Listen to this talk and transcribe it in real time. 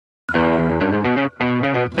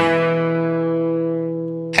Hey,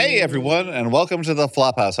 everyone, and welcome to the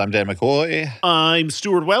Flophouse. I'm Dan McCoy. I'm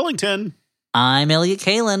Stuart Wellington. I'm Elliot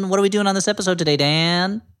Kalin. What are we doing on this episode today,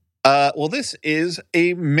 Dan? Well, this is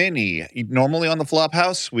a mini. Normally on the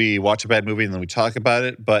Flophouse, we watch a bad movie and then we talk about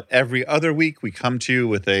it. But every other week, we come to you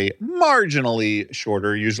with a marginally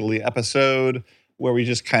shorter, usually episode, where we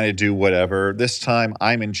just kind of do whatever. This time,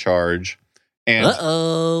 I'm in charge. And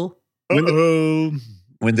Uh-oh.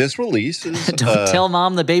 when this releases... Don't tell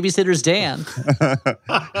Mom the babysitter's Dan.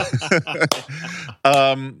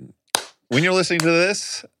 When you're listening to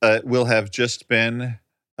this, we'll have just been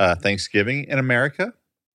Thanksgiving in America.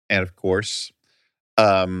 And of course,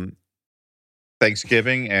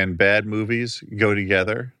 Thanksgiving and bad movies go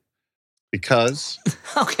together because...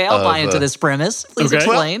 Okay, I'll buy into this premise. Please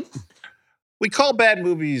explain. Well, we call bad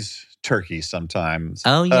movies turkey sometimes.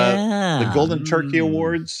 Oh, yeah. The Golden Turkey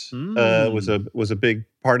Awards was a big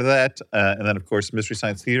part of that. And then, of course, Mystery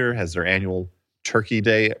Science Theater has their annual Turkey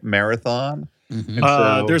Day Marathon. Mm-hmm.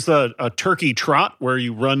 So, there's a turkey trot where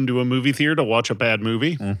you run to a movie theater to watch a bad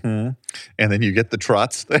movie. Mm-hmm. And then you get the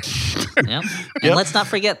trots there. Yep. And let's not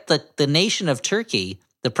forget the nation of Turkey,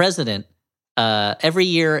 the president, every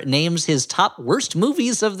year names his top worst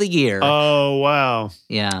movies of the year. Oh, wow.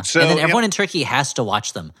 Yeah. So, and then everyone in Turkey has to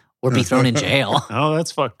watch them or be thrown in jail. Oh,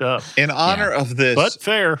 that's fucked up. In honor of this... But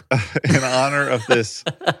fair. In honor of this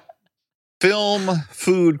film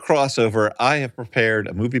food crossover, I have prepared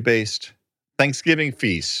a movie-based Thanksgiving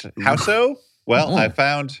feast. How so? Well, I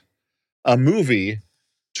found a movie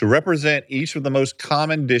to represent each of the most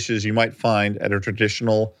common dishes you might find at a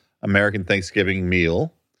traditional American Thanksgiving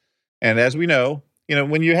meal. And as we know,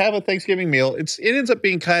 when you have a Thanksgiving meal, it ends up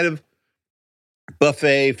being kind of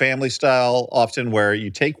buffet, family style, often where you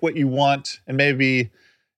take what you want and maybe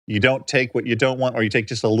you don't take what you don't want, or you take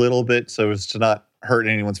just a little bit so as to not hurt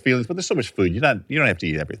anyone's feelings. But there's so much food, you don't have to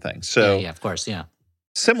eat everything. So yeah, of course, yeah.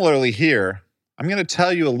 Similarly here, I'm going to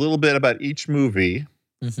tell you a little bit about each movie.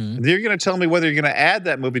 Mm-hmm. You're going to tell me whether you're going to add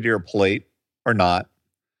that movie to your plate or not.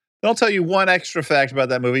 Then I'll tell you one extra fact about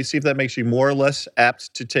that movie, see if that makes you more or less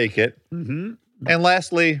apt to take it. Mm-hmm. And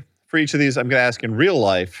lastly, for each of these, I'm going to ask in real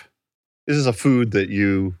life, is this a food that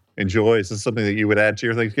you enjoy? Is this something that you would add to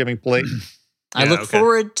your Thanksgiving plate? I look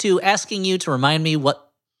forward to asking you to remind me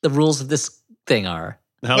what the rules of this thing are.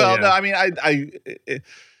 No, I mean,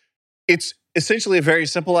 it's essentially a very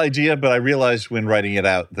simple idea, but I realized when writing it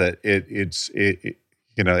out that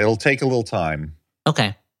it'll take a little time.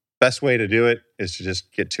 Okay. Best way to do it is to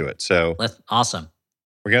just get to it. So awesome.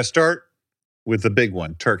 We're going to start with the big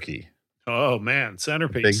one, turkey. Oh, man,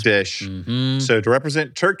 centerpiece. Big dish. Mm-hmm. So to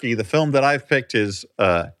represent turkey, the film that I've picked is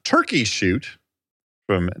Turkey Shoot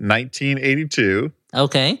from 1982.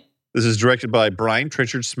 Okay. This is directed by Brian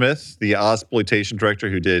Trenchard Smith, the Ozploitation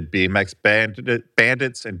director who did BMX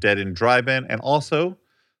Bandits and Dead End Drive-In, and also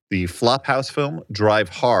the Flophouse film Drive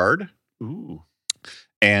Hard. Ooh.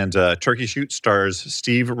 And Turkey Shoot stars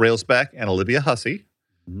Steve Railsback and Olivia Hussey.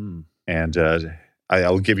 Mm. And I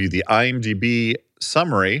will give you the IMDb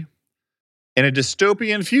summary. In a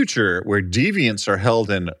dystopian future where deviants are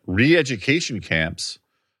held in re-education camps,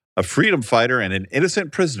 a freedom fighter and an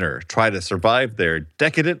innocent prisoner try to survive their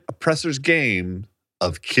decadent oppressor's game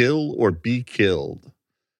of kill or be killed.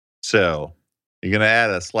 So, you're going to add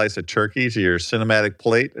a slice of turkey to your cinematic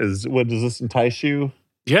plate? Does this entice you?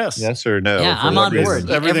 Yes. Yes or no? Yeah, I'm on board.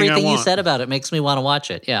 Everything you said about it makes me want to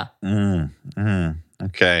watch it. Yeah.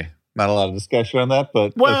 Okay. Not a lot of discussion on that,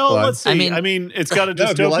 but well, let's see. I mean, it's got a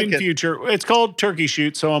dystopian future. It's called Turkey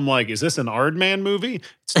Shoot, so I'm like, is this an Aardman movie?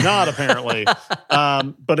 It's not, apparently.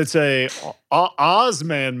 But it's a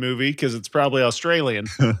Ozman movie because it's probably Australian.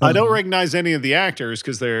 I don't recognize any of the actors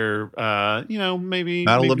because they're, maybe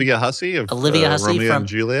Olivia Hussey of Romeo and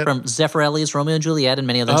Juliet, from Zeffirelli's Romeo and Juliet, and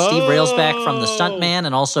many of those. Steve Railsback from The Stuntman,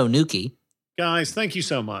 and also Nuki. Guys, thank you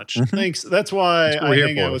so much. Thanks. That's why I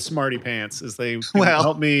hang out with Smarty Pants, is they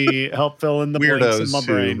help me fill in the blanks in my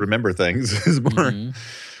brain. Who remember things is more.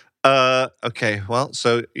 Mm-hmm. Okay, well,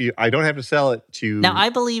 so I don't have to sell it to... Now, I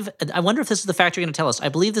wonder if this is the fact you're going to tell us. I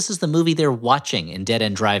believe this is the movie they're watching in Dead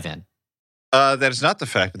End Drive-In. That is not the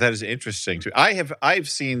fact, but that is interesting too. I've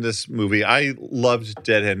seen this movie. I loved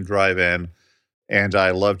Dead End Drive-In. And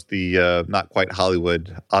I loved the not quite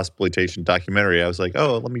Hollywood Ozploitation documentary. I was like,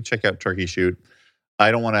 let me check out Turkey Shoot.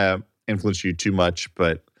 I don't want to influence you too much,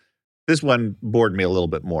 but this one bored me a little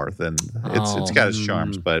bit more than it's got its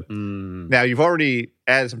charms. But now you've already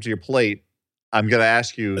added some to your plate. I'm going to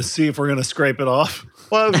ask you. Let's see if we're going to scrape it off.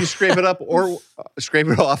 Well, if you scrape it up or scrape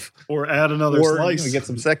it off. Or add another slice. Or get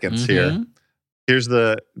some seconds here. Here's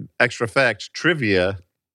the extra fact trivia.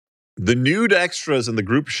 The nude extras in the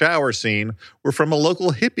group shower scene were from a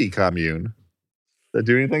local hippie commune. Does that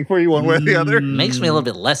do anything for you one way or the other? Makes me a little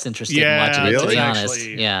bit less interested in watching it, to really? be honest.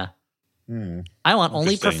 Actually, Yeah. I want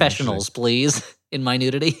only Interesting, professionals, please, in my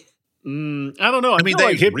nudity. I don't know. I mean, feel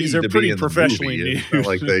like they hippies agreed are to be pretty in the professionally movie. nude. It's not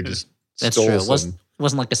like they just That's stole true. It some.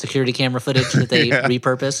 wasn't like a security camera footage that they Yeah.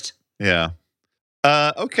 repurposed. Yeah.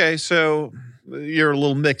 Okay, so you're a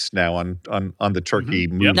little mixed now on the turkey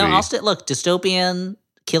movie. Yep. No, I'll still look. Dystopian,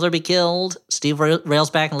 Kill or Be Killed, Steve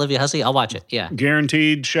Railsback and Olivia Hussey. I'll watch it. Yeah.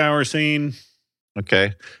 Guaranteed shower scene.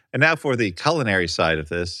 Okay. And now for the culinary side of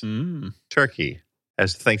this, turkey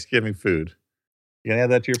as Thanksgiving food. You gonna add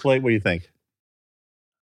that to your plate? What do you think?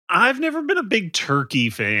 I've never been a big turkey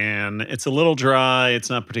fan. It's a little dry. It's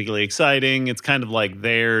not particularly exciting. It's kind of like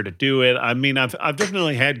there to do it. I mean, I've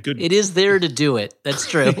definitely had good. It is there to do it. That's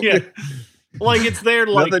true. Yeah, like it's there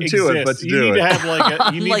to like Nothing to it exist. but to you do need it. to have like a,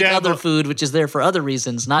 you need Unlike to have other a, food, which is there for other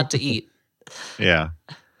reasons, not to eat. Yeah.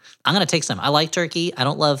 I'm going to take some. I like turkey. I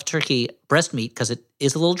don't love turkey breast meat because it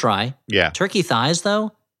is a little dry. Yeah. Turkey thighs,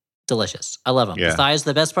 though, delicious. I love them. Yeah. The thigh is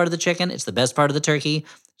the best part of the chicken. It's the best part of the turkey.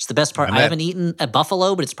 It's the best part. And I that- haven't eaten a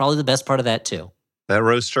buffalo, but it's probably the best part of that, too. That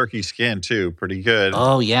roast turkey skin too, pretty good.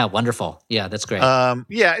 Oh, yeah. Wonderful. Yeah, that's great.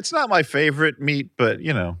 Yeah, it's not my favorite meat, but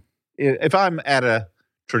if I'm at a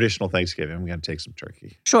traditional Thanksgiving, I'm gonna take some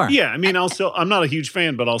turkey. Sure. yeah. I mean, I'm not a huge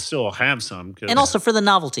fan, but I'll still have some. 'Cause, And also for the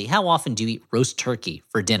novelty, how often do you eat roast turkey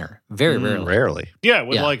for dinner? Very rarely. Rarely. yeah,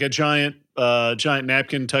 with Yeah. like a giant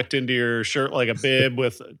napkin tucked into your shirt, like a bib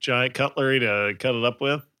with a giant cutlery to cut it up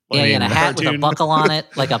with. Yeah, Like and a hat with a cartoon. buckle on it,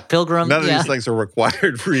 like a pilgrim. None of yeah. these things are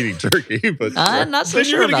required for eating turkey, but I'm not so Then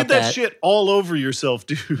sure you're gonna about get that shit all over yourself,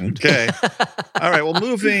 dude. okay. All right. Well,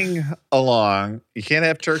 moving along, you can't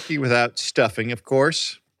have turkey without stuffing, of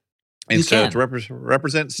course. And You so can. to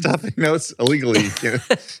represent stuffing, no, it's illegally.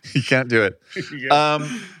 You can't do it. Yeah.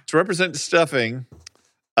 To represent stuffing,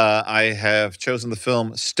 I have chosen the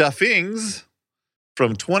film Stuffings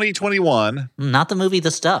from 2021. Not the movie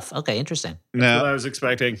The Stuff. Okay, interesting. That's what Now, I was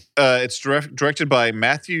expecting. it's directed by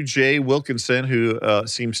Matthew J. Wilkinson, who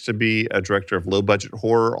seems to be a director of low-budget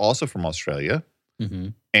horror, also from Australia. hmm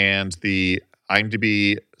And the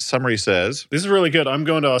IMDb summary says, This is really good. I'm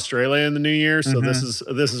going to Australia in the new year, so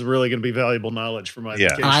Mhm. this is really going to be valuable knowledge for my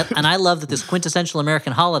Yeah. vacation. And I love that this quintessential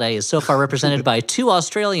American holiday is so far represented by 2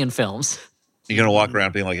 Australian films. you're going to walk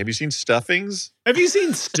around being like, have you seen Stuffings? Have you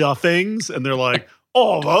seen Stuffings? And they're like,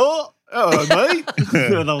 oh, mate.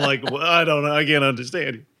 And I'm like, well, I don't know. I can't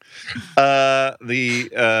understand you.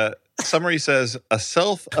 The summary says, a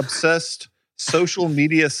self-obsessed social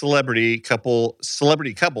media celebrity couple,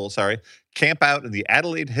 camp out in the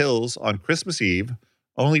Adelaide Hills on Christmas Eve,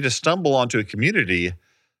 only to stumble onto a community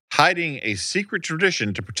hiding a secret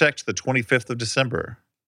tradition to protect the 25th of December.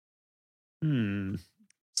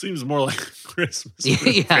 Seems more like Christmas.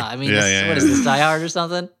 Yeah, I mean, Yeah, what is this, Die Hard or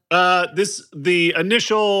something? The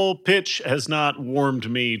initial pitch has not warmed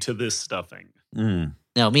me to this stuffing.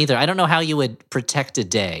 No, me either. I don't know how you would protect a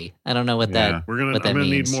day. I don't know what Yeah. We're gonna. What that I'm gonna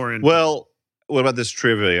means. need more. Info. Well, what about this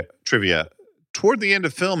trivia? Toward the end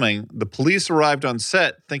of filming, the police arrived on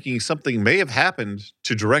set thinking something may have happened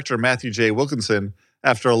to director Matthew J. Wilkinson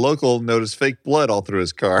after a local noticed fake blood all through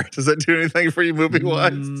his car. Does that do anything for you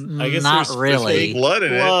movie-wise? I guess Not there's really. fake Blood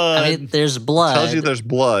in it. blood. I mean, there's blood. Tells you there's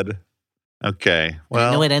blood. Okay. I know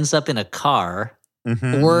Well, it ends up in a car,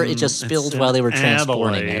 mhm. or it just It's spilled in while they were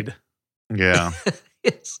transporting Adelaide. Yeah.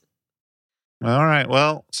 it. All right.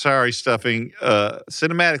 Well, sorry, stuffing.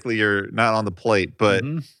 Cinematically, you're not on the plate, but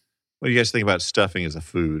Mhm. what do you guys think about stuffing as a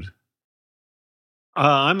food?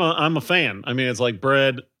 I'm a fan. I mean, it's like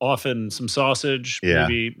bread, often some sausage, Yeah.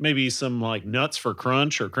 maybe some like nuts for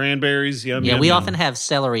crunch or cranberries. Yeah, Yeah, we often have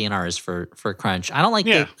celery in ours for crunch. I don't like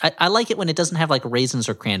Yeah. I like it when it doesn't have like raisins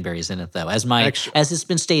or cranberries in it though. As Extra. as it's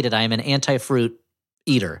been stated, I am an anti-fruit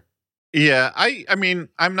eater. Yeah, I mean,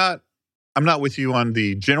 I'm not with you on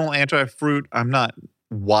the general anti-fruit. I'm not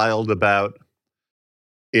wild about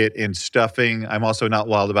it in stuffing. I'm also not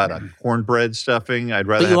wild about a cornbread stuffing. I'd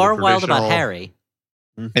rather. But you have are the wild about traditional- Harry.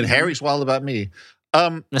 and Harry's wild about me.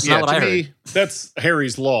 That's yeah, not what to I me, heard. That's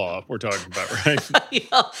Harry's Law we're talking about, right?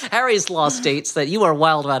 Yeah, Harry's law states that you are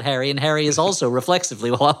wild about Harry, and Harry is also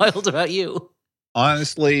reflexively wild about you.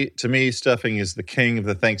 honestly, to me, stuffing is the king of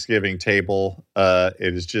the Thanksgiving table. It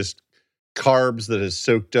is just carbs that has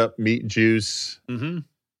soaked up meat juice, Mm-hmm.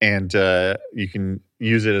 and you can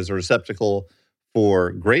use it as a receptacle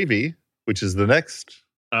for gravy, which is the next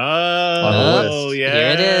on the Oh, list. yeah.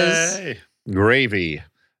 Here it is. gravy.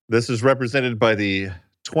 This is represented by the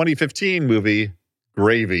 2015 movie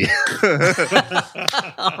Gravy.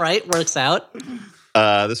 All right, works out.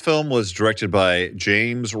 This film was directed by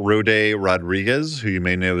James Roday Rodriguez, who you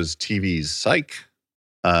may know as TV's Psych.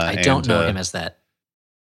 I don't know him as that.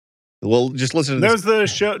 Well, just listen to That this. was the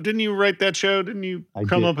show. Didn't you write that show? Didn't you I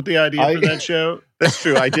come did. up with the idea for that show? That's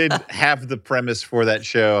true. I did have the premise for that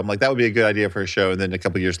show. I'm like, that would be a good idea for a show. And then a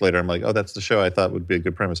couple of years later, I'm like, oh, that's the show I thought would be a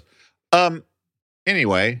good premise.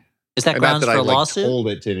 Anyway. Is that grounds for a lawsuit? Told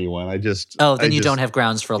it to anyone. Then you don't have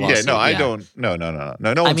grounds for a lawsuit. Yeah, no, I don't. No.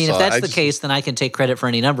 I mean, if that's the case, then I can take credit for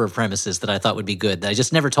any number of premises that I thought would be good. I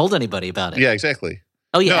just never told anybody about it. Yeah, exactly.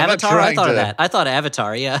 Oh, yeah, No, I'm not Avatar? I trying thought of to- that. I thought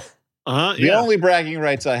Avatar, yeah. The only bragging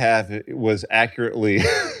rights I have was accurately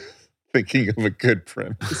thinking of a good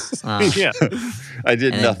premise. Yeah. I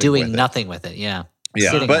did And then nothing doing with it. nothing with it, yeah.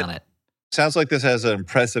 Yeah, Sitting but on it. sounds like this has an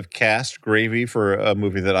impressive cast. Gravy for a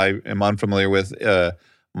movie that I am unfamiliar with.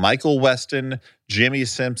 Michael Weston, Jimmy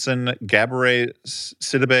Simpson, Gabourey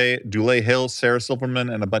Sidibe, Dule Hill, Sarah Silverman,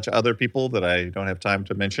 and a bunch of other people that I don't have time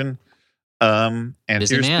to mention. And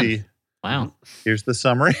Busy here's man. Wow. here's the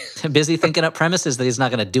summary. Busy thinking up premises that he's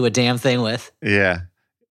not going to do a damn thing with. Yeah.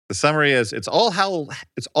 The summary is it's All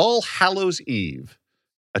Hallows Eve,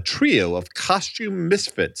 a trio of costume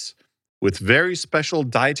misfits with very special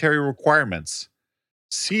dietary requirements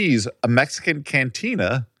seize a Mexican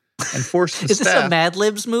cantina and force the Is this staff. a Mad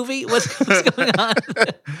Libs movie? What's going on?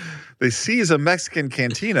 They seize a Mexican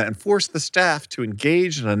cantina and force the staff to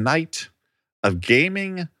engage in a night of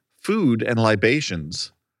gaming, food, and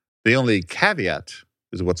libations. The only caveat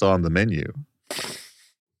is what's on the menu.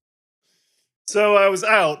 So I was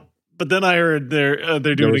out, but then I heard they're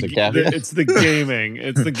doing was a caveat? it's the gaming.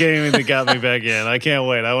 It's the gaming that got me back in. I can't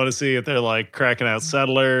wait. I want to see if they're like cracking out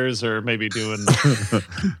Settlers or maybe doing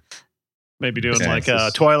Yeah, like it's a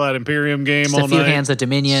just- Twilight Imperium game Just all a few night. hands of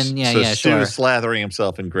Dominion. Yeah, so yeah, Stu sure. is slathering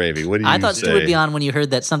himself in gravy. What do you I thought say? Stu would be on when you heard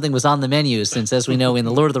that something was on the menu, since, as we know, in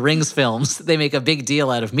the Lord of the Rings films, they make a big deal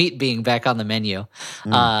out of meat being back on the menu.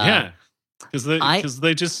 Yeah, because I-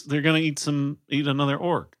 they're gonna eat another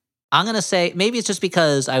orc. I'm going to say maybe it's just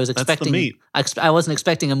because I was That's the expecting meat. I wasn't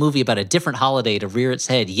expecting a movie about a different holiday to rear its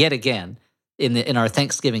head yet again in our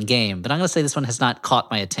Thanksgiving game, but I'm going to say this one has not caught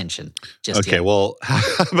my attention just Okay, yet. well,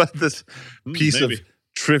 how about this piece Maybe. of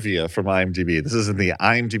trivia from IMDb? This is in the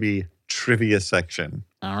IMDb trivia section.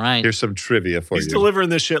 All right. Here's some trivia for He's you. delivering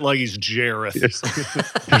this shit like he's Jareth.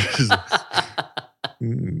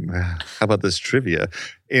 How about this trivia?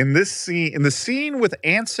 In the scene with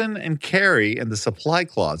Anson and Carrie in the supply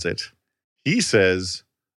closet, he says,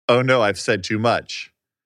 "Oh no, I've said too much."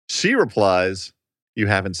 She replies, "You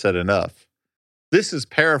haven't said enough." This is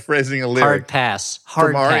paraphrasing a Hard lyric pass.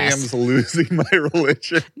 Hard from pass. REM's "Losing My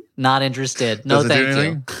Religion." Not interested. No, Does it do thank you.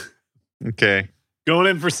 anything? Okay. Going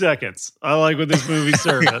in for seconds. I like what this movie's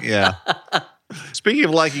serving. Yeah. Speaking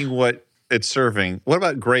of liking what it's serving, what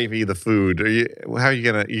about gravy, the food? How are you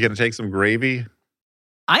gonna take some gravy?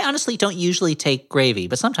 I honestly don't usually take gravy,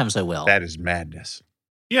 but sometimes I will. That is madness.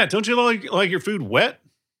 Yeah, don't you like your food wet?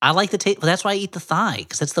 I like the taste. Well, that's why I eat the thigh,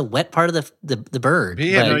 because that's the wet part of the bird.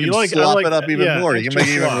 Yeah, But- no, you you can like- I slop like it up that. even Yeah, more. You can extra make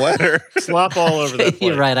it even slop. wetter. Slop all over that plate.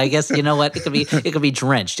 You're right. I guess you know what? It could be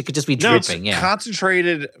drenched. It could just be No, it's dripping. Yeah.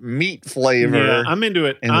 Concentrated meat flavor Yeah, I'm into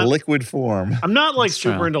it. in liquid form. I'm not like That's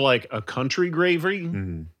super true. into like a country gravy.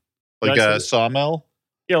 Mm. Like Did I a say- sawmill?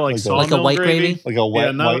 Yeah, like Like a- sawmill Like a white gravy? Like a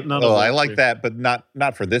wet not- white? not a Oh, white I like gravy. that, but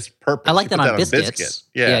not for this purpose. I like You that put on biscuits. biscuit.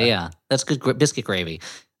 Yeah. That's good biscuit gravy.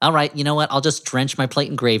 All right. You know what? I'll just drench my plate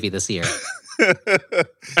in gravy this year.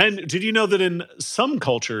 And did you know that in some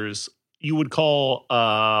cultures you would call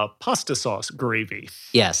pasta sauce gravy?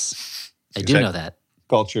 Yes. I Is do that- know that.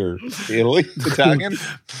 Culture, Italy, Italian.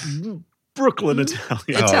 Brooklyn Mm. Italian.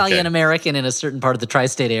 Oh, Italian okay. American in a certain part of the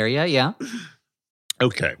tri-state area. Yeah.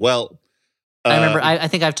 Okay, well, I remember. I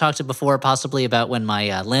think I've talked to before, possibly about when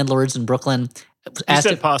my landlords in Brooklyn You asked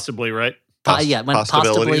said if possibly, right? yeah, when possibly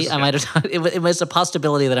Possibilities? I might have. It was a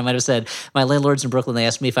possibility that I might have said my landlords in Brooklyn. They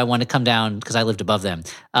asked me if I wanted to come down because I lived above them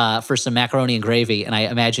for some macaroni and gravy, and I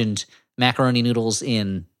imagined macaroni noodles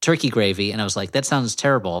in turkey gravy, and I was like, that sounds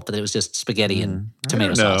terrible, but it was just spaghetti and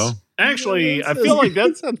tomato sauce. Actually, I feel like that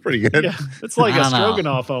that's sounds pretty good. yeah, it's like I a don't know.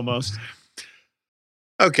 stroganoff almost.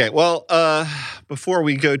 Okay, well, before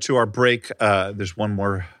we go to our break, there's one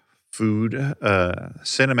more food,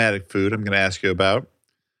 cinematic food I'm going to ask you about.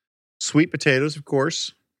 Sweet potatoes, of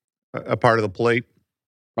course, a part of the plate.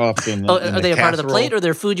 Often, Oh, in are they a part of the casserole. plate, or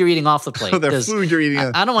they're food you're eating off the plate? They're 'Cause food you're eating.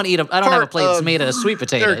 I don't want to eat. I don't have a part plate that's of- made out of sweet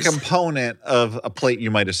They're a potatoes. component of a plate you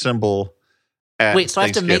might assemble. At Wait, so I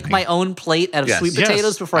have to make Thanksgiving. my own plate out of Yes. sweet Yes.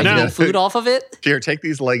 potatoes before I No. can eat food off of it? Here, take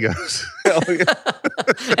these Legos.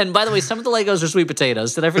 And by the way, some of the Legos are sweet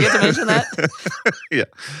potatoes. Did I forget to mention that? Yeah.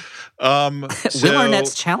 Will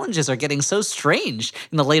Arnett's challenges are getting so strange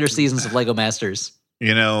in the later seasons of Lego Masters.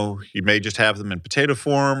 You may just have them in potato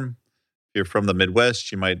form. If you're from the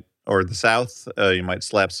Midwest, or the South, you might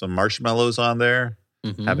slap some marshmallows on there.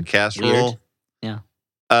 Mm-hmm. Have a casserole. Weird. Yeah.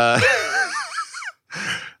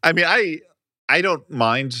 I mean, I don't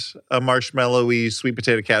mind a marshmallowy sweet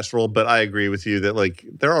potato casserole, but I agree with you that like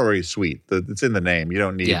they're already sweet. It's in the name. You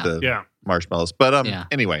don't need the marshmallows. But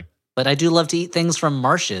anyway. But I do love to eat things from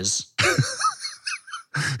marshes.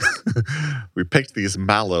 We picked these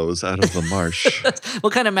mallows out of the marsh.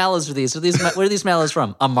 What kind of mallows are these? Where are these mallows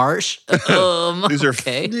from? A marsh? These are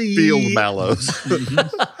field mallows.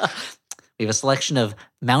 We have a selection of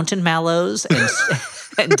mountain mallows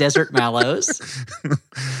and desert mallows.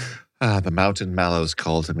 The mountain mallows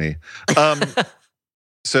call to me.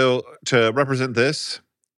 So to represent this,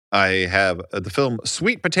 I have the film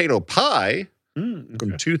Sweet Potato Pie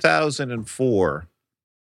from 2004.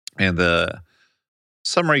 And the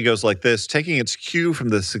summary goes like this. Taking its cue from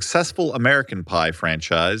the successful American Pie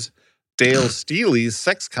franchise, Dale Steely's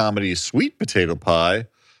sex comedy Sweet Potato Pie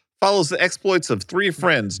follows the exploits of three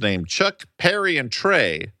friends named Chuck, Perry, and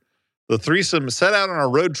Trey. The threesome set out on a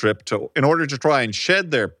road trip in order to try and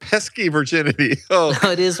shed their pesky virginity. Oh,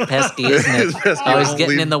 it is pesky, isn't it? Pesky. Always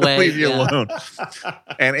getting in the way. Leave you alone.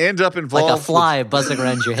 And end up involved like a fly buzzing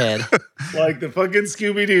around your head. Like the fucking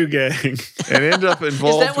Scooby-Doo gang. And end up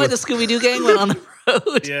involved Is that why the Scooby-Doo gang went on the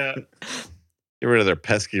road? Yeah. Get rid of their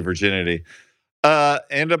pesky virginity.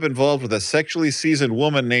 End up involved with a sexually seasoned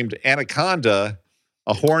woman named Anaconda,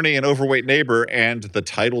 a horny and overweight neighbor, and the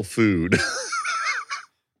title food.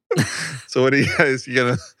 So what do you guys, you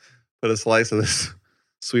gonna put a slice of this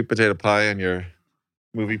sweet potato pie on your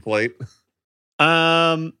movie plate?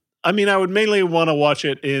 I mean, I would mainly want to watch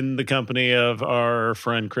it in the company of our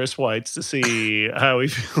friend Chris Weitz to see how he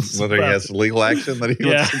feels. Whether he has legal action that he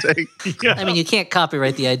wants to take. Yeah. I mean, you can't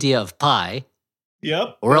copyright the idea of pie.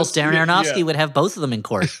 Yep. Or else Darren Aronofsky would have both of them in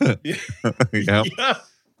court. Yeah.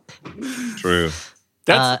 True.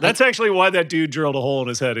 That's actually why that dude drilled a hole in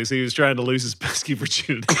his head, is he was trying to lose his pesky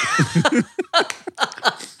virginity.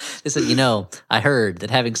 They said, I heard that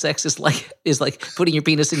having sex is like putting your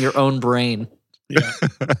penis in your own brain. Yeah.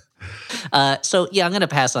 So I'm going to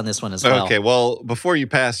pass on this one as well. Okay, well, before you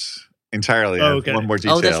pass entirely, I have one more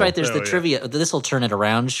detail. Oh, that's right. There's the trivia. This will turn it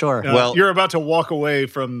around. Sure. Well, you're about to walk away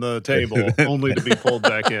from the table only to be pulled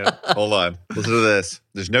back in. Hold on. Listen to this.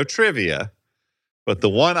 There's no trivia, but the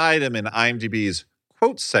one item in IMDb's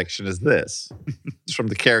quotes section is this. It's from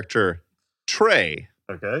the character Trey.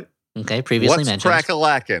 Okay, previously mentioned. What's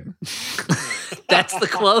crack-a-lackin'? That's the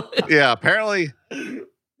quote? Yeah, apparently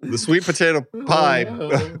the sweet potato pie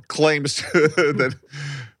claims that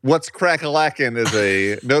what's crack-a-lackin' is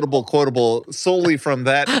a notable quotable solely from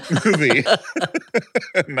that movie.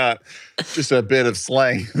 Not just a bit of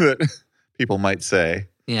slang that people might say.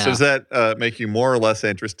 Yeah. So does that make you more or less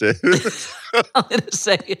interested? I'm going to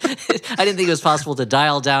say, I didn't think it was possible to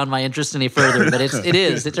dial down my interest any further, but it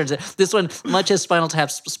is. It turns out this one, much as Spinal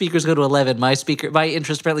Tap's speakers go to 11, my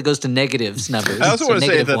interest apparently goes to negatives numbers. I also want to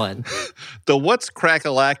say that one. The what's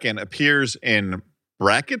crack-a-lackin' appears in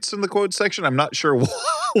brackets in the quote section. I'm not sure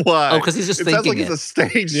why. Oh, because he's just thinking sounds like it's a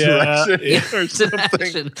stage direction or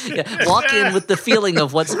something. Yeah. Walk in with the feeling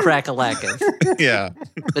of what's crack-a-lackin'. Yeah.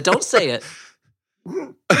 But don't say it.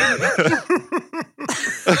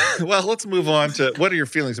 Well, let's move on to what are your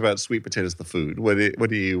feelings about sweet potatoes, the food? Are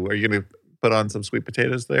you going to put on some sweet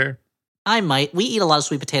potatoes there? I might. We eat a lot of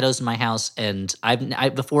sweet potatoes in my house, and I didn't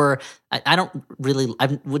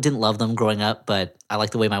love them growing up, but I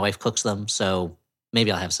like the way my wife cooks them, so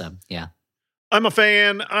maybe I'll have some. Yeah. I'm a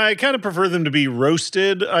fan. I kind of prefer them to be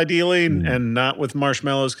roasted, ideally, and not with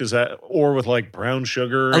marshmallows, or with like brown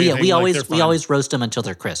sugar. Oh yeah, we always roast them until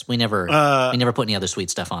they're crisp. We never put any other sweet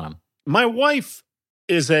stuff on them. My wife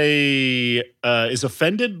is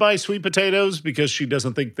offended by sweet potatoes because she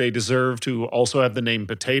doesn't think they deserve to also have the name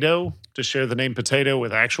potato, to share the name potato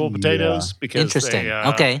with actual potatoes. Because interesting.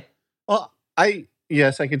 Okay. Well, I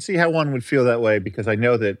can see how one would feel that way because I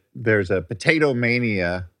know that there's a potato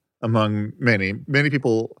mania among many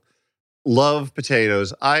people love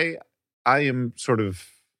potatoes. I am sort of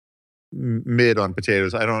mid on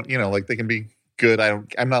potatoes. I don't, like they can be good.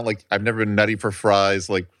 I'm not like, I've never been nutty for fries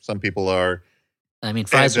like some people are. I mean,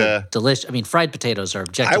 fries are delicious. I mean, fried potatoes are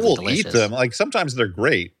objectively delicious. I will eat them. Like sometimes they're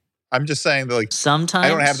great. I'm just saying that like sometimes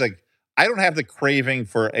I don't have the craving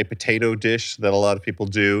for a potato dish that a lot of people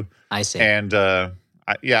do. I see. And I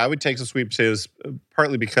would take some sweet potatoes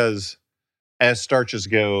partly because as starches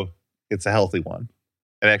go, it's a healthy one.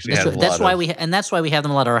 It actually has a lot That's why of, that's why we have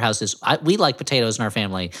them a lot at our houses. We like potatoes in our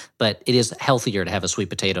family, but it is healthier to have a sweet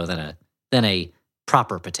potato than a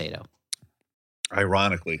proper potato.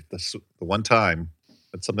 ironically, the one time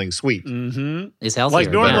that something sweet Is healthier. Like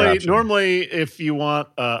Yeah. normally, if you want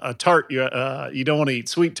a tart, you don't want to eat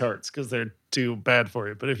sweet tarts because they're too bad for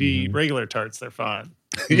you. But if you eat regular tarts, they're fine.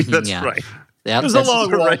 That's Yeah. right. Yeah, It was a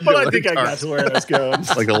long walk, but I regular think I got tart. to where I was going.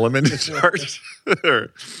 Like a lemon tart.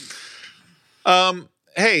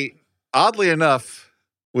 Hey, oddly enough,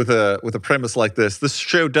 with a premise like this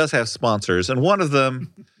show does have sponsors, and one of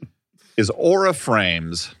them is Aura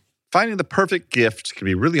Frames. Finding the perfect gift can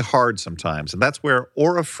be really hard sometimes, and that's where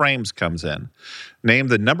Aura Frames comes in. Named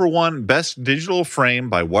the #1 best digital frame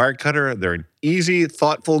by Wirecutter, they're an easy,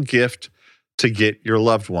 thoughtful gift to get your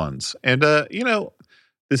loved ones. And I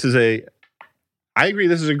agree,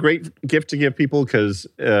 this is a great gift to give people because,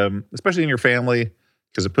 especially in your family,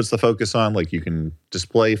 because it puts the focus on, like, you can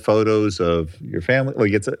display photos of your family.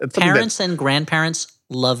 Like, it's something Parents and grandparents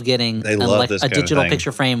love getting They love this a kind of digital thing.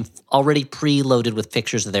 picture frame already preloaded with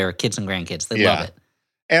pictures of their kids and grandkids. They love it.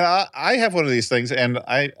 And I have one of these things, and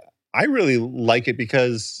I really like it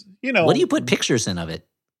because, What do you put pictures in of it?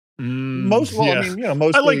 mostly.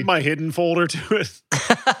 I like my hidden folder to it.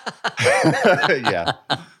 Yeah.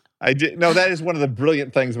 I did. No, that is one of the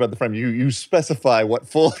brilliant things about the frame. You specify what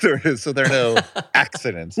folder it is, so there are no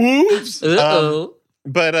accidents. Oops. Uh-oh.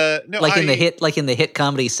 But no, like in the hit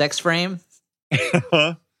comedy Sex Frame?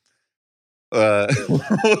 what's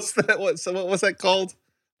that? What was that called?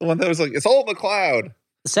 The one that was like, it's all in the cloud.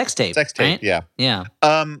 The sex tape. Sex tape. Right? Yeah. Yeah.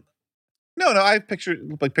 No, I have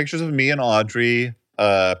pictures of me and Audrey,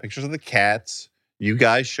 pictures of the cats. You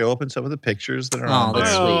guys show up in some of the pictures that are on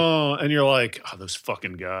that's there. sweet. Oh, and you're like, those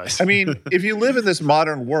fucking guys. I mean, if you live in this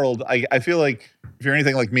modern world, I feel like if you're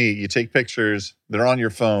anything like me, you take pictures, they're on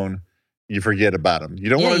your phone, you forget about them.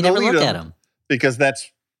 You don't want to never delete look them at them. because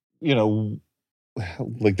that's,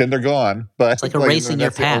 like then they're gone. But It's like erasing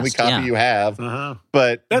your that's the only past, copy yeah. you have. Uh-huh.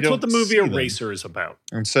 But That's you what the don't movie see them. Eraser is about.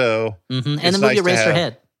 And so And It's the movie nice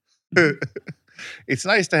to Eraserhead. it's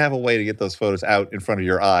nice to have a way to get those photos out in front of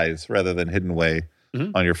your eyes rather than hidden away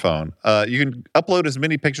on your phone. You can upload as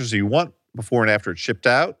many pictures as you want before and after it's shipped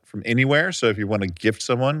out from anywhere. So if you want to gift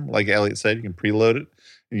someone, like Elliot said, you can preload it.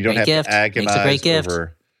 And you don't Great have gift. to Makes a agonize great gift.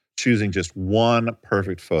 over choosing just one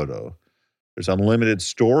perfect photo. There's unlimited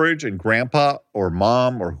storage, and grandpa or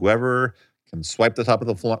mom or whoever can swipe the top of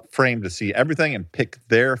the frame to see everything and pick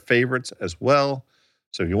their favorites as well.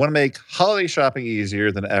 So if you want to make holiday shopping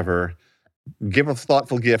easier than ever, give a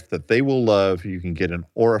thoughtful gift that they will love. You can get an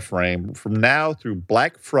Aura frame from now through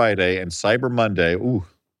Black Friday and Cyber Monday.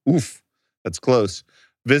 Oof, that's close.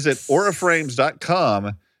 Visit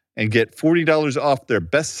auraframes.com and get $40 off their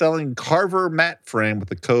best-selling Carver matte frame with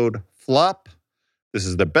the code FLOP. This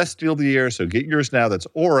is the best deal of the year, so get yours now. That's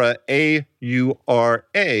Aura,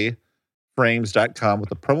 A-U-R-A, frames.com with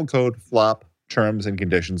the promo code FLOP. Terms and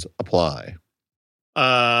conditions apply.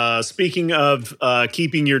 Speaking of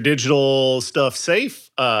keeping your digital stuff safe,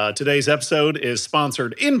 today's episode is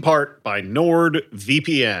sponsored in part by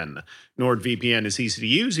NordVPN. NordVPN is easy to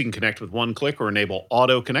use. You can connect with one click or enable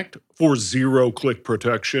auto connect for 0-click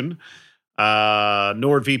protection.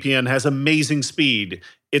 NordVPN has amazing speed.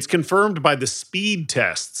 It's confirmed by the speed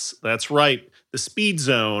tests. That's right, the speed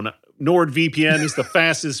zone. NordVPN is the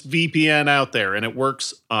fastest VPN out there, and it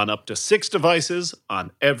works on up to 6 devices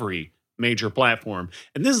on every major platform.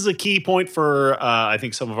 And this is a key point for, I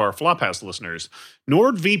think, some of our Flophouse listeners.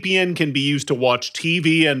 NordVPN can be used to watch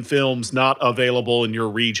TV and films not available in your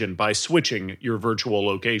region by switching your virtual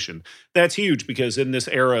location. That's huge because in this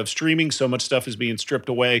era of streaming, so much stuff is being stripped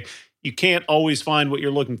away. You can't always find what you're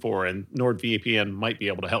looking for, and NordVPN might be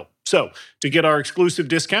able to help. So, to get our exclusive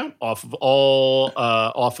discount off of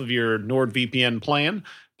your NordVPN plan,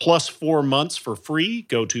 plus 4 months for free,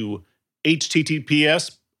 go to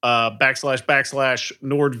https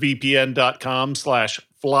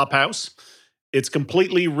 //nordvpn.com/flophouse. It's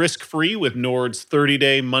completely risk-free with Nord's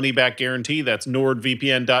 30-day money-back guarantee. That's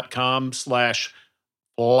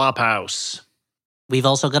nordvpn.com/flophouse. We've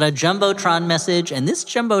also got a Jumbotron message, and this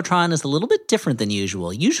Jumbotron is a little bit different than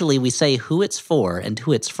usual. Usually we say who it's for and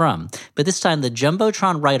who it's from, but this time the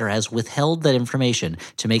Jumbotron writer has withheld that information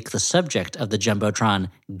to make the subject of the Jumbotron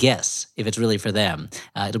guess if it's really for them.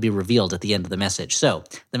 It'll be revealed at the end of the message. So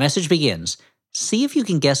the message begins, see if you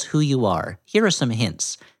can guess who you are. Here are some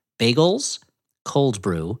hints. Bagels, cold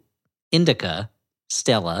brew, indica,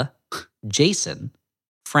 Stella, Jason,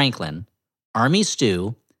 Franklin, Army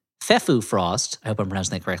Stew, Fefu Frost, I hope I'm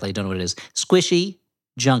pronouncing that correctly, I don't know what it is, Squishy,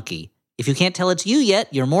 Junkie. If you can't tell it's you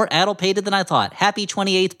yet, you're more addle-pated than I thought. Happy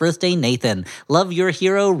 28th birthday, Nathan. Love your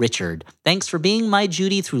hero, Richard. Thanks for being my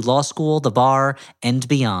Judy through law school, the bar, and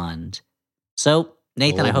beyond. So,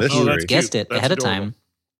 Nathan, I hope mystery. you that's guessed cute. it That's ahead adorable.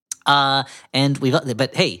 of time.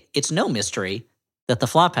 But hey, it's no mystery that the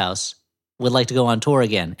Flophouse would like to go on tour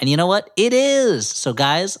again. And you know what? It is. So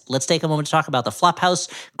guys, let's take a moment to talk about the Flophouse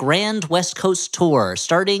Grand West Coast Tour,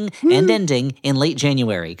 starting and ending in late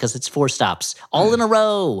January, because it's 4 stops, all in a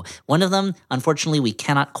row. One of them, unfortunately, we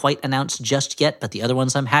cannot quite announce just yet, but the other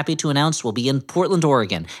ones I'm happy to announce will be in Portland,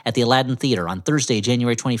 Oregon, at the Aladdin Theater on Thursday,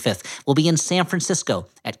 January 25th. We'll be in San Francisco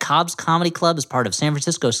at Cobb's Comedy Club as part of San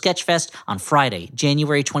Francisco Sketch Fest on Friday,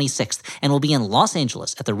 January 26th. And we'll be in Los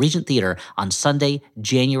Angeles at the Regent Theater on Sunday,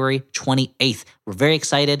 January 28th. We're very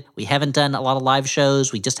excited. We haven't done a lot of live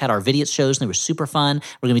shows. We just had our Vidiot shows, and they were super fun.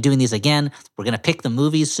 We're going to be doing these again. We're going to pick the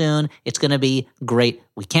movies soon. It's going to be great.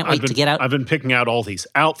 We can't wait to get out. I've been picking out all these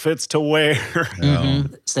outfits to wear.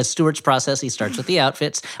 So that's Stuart's process. He starts with the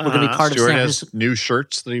outfits. We're going to be part of Stuart San has Francisco. new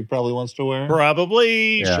shirts that he probably wants to wear.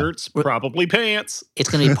 Probably Yeah. shirts, probably pants. It's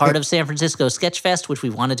going to be part of San Francisco Sketch Fest, which we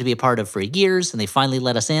wanted to be a part of for years, and they finally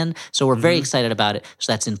let us in. So we're very excited about it.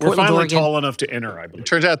 So that's in We're Portland, finally Oregon. tall enough to enter, I believe.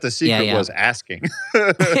 Turns out the secret Yeah. was asking.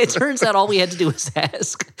 It turns out all we had to do was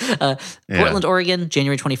ask. Portland, Oregon,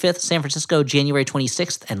 January 25th, San Francisco, January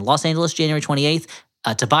 26th, and Los Angeles, January 28th.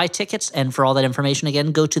 To buy tickets and for all that information,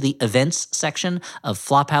 again, go to the events section of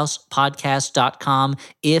flophousepodcast.com.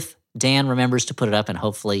 If Dan remembers to put it up, and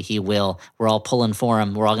hopefully he will. We're all pulling for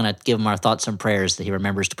him. We're all going to give him our thoughts and prayers that he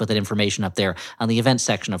remembers to put that information up there on the events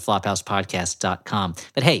section of flophousepodcast.com.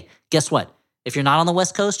 But hey, guess what? If you're not on the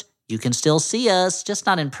West Coast, you can still see us, just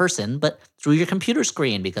not in person, but through your computer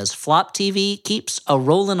screen, because Flop TV keeps a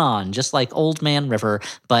rolling on, just like Old Man River,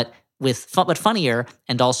 but funnier,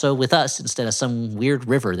 and also with us instead of some weird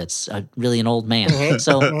river that's really an old man.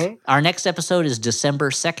 So our next episode is December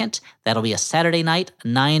 2nd. That'll be a Saturday night,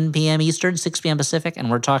 9 p.m. Eastern, 6 p.m. Pacific, and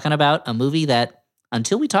we're talking about a movie that,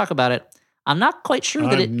 until we talk about it, I'm not quite sure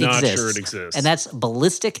that it I'm not exists. sure it exists. And that's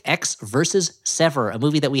Ballistic X versus Sever, a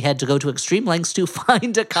movie that we had to go to extreme lengths to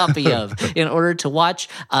find a copy of in order to watch.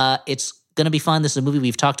 It's going to be fun. This is a movie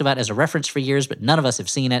we've talked about as a reference for years, but none of us have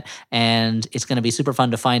seen it. And it's going to be super fun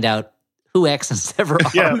to find out who X and Sever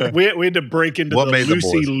are. Yeah, we had to break into What the made the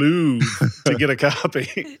Lucy boys? Louvre to get a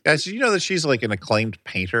copy. Guys, do you know that she's like an acclaimed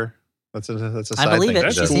painter? That's a side I believe thing it.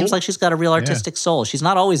 That's She she does. cool. seems like she's got a real artistic soul. She's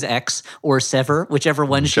not always X or Sever, whichever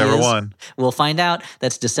one she Whichever is. one. We'll find out.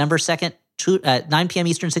 That's December 2nd, 9 p.m.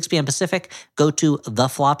 Eastern, 6 p.m. Pacific. Go to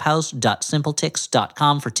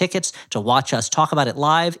theflophouse.simpletix.com for tickets to watch us talk about it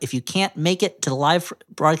live. If you can't make it to the live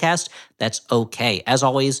broadcast, that's okay. As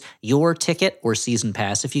always, your ticket or season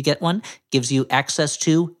pass, if you get one, gives you access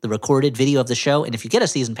to the recorded video of the show. And if you get a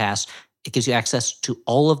season pass, it gives you access to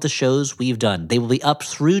all of the shows we've done. They will be up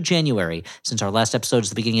through January, since our last episode is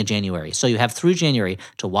the beginning of January. So you have through January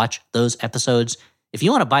to watch those episodes. If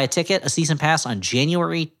you want to buy a ticket, a season pass on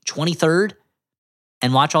January 23rd,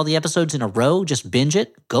 and watch all the episodes in a row, just binge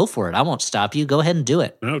it, go for it. I won't stop you. Go ahead and do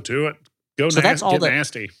it. No, do it. Go So that's all get the-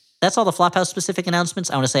 nasty. That's all the Flophouse specific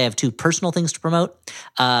announcements. I want to say I have 2 personal things to promote.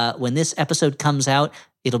 When this episode comes out,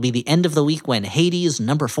 it'll be the end of the week when Hades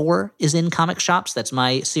 #4 is in comic shops. That's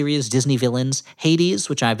my series, Disney Villains Hades,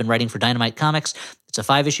 which I've been writing for Dynamite Comics. It's a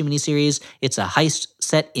 5-issue miniseries. It's a heist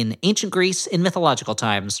set in ancient Greece in mythological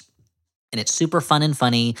times. And it's super fun and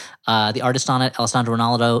funny. The artist on it, Alessandro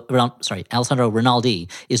Rinaldi,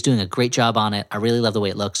 is doing a great job on it. I really love the way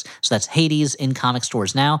it looks. So that's Hades in comic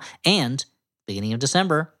stores now. And beginning of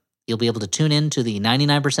December, you'll be able to tune in to the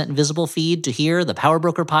 99% Invisible feed to hear the Power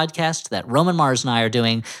Broker podcast that Roman Mars and I are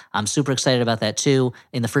doing. I'm super excited about that too.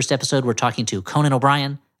 In the first episode, we're talking to Conan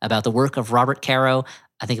O'Brien about the work of Robert Caro.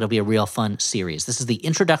 I think it'll be a real fun series. This is the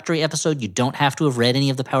introductory episode. You don't have to have read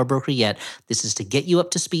any of the Power Broker yet. This is to get you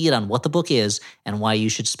up to speed on what the book is and why you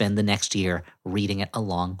should spend the next year reading it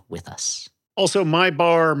along with us. Also, My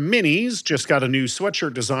Bar Minis just got a new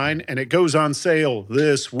sweatshirt design, and it goes on sale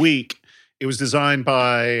this week. It was designed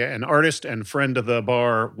by an artist and friend of the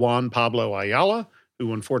bar, Juan Pablo Ayala,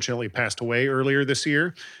 who unfortunately passed away earlier this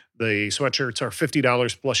year. The sweatshirts are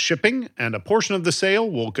 $50 plus shipping, and a portion of the sale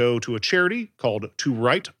will go to a charity called To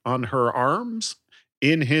Write on Her Arms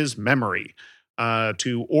in his memory.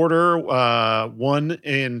 To order one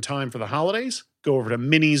in time for the holidays, go over to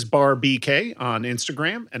Minis Bar BK on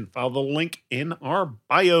Instagram and follow the link in our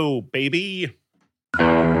bio, baby.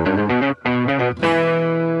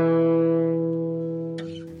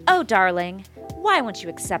 Oh, darling, why won't you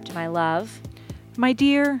accept my love? My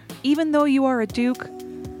dear, even though you are a duke,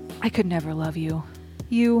 I could never love you.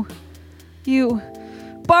 You,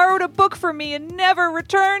 borrowed a book from me and never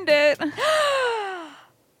returned it.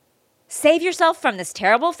 Save yourself from this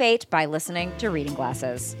terrible fate by listening to Reading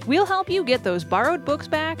Glasses. We'll help you get those borrowed books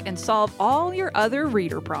back and solve all your other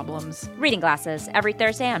reader problems. Reading Glasses, every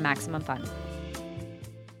Thursday on Maximum Fun.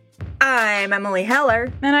 I'm Emily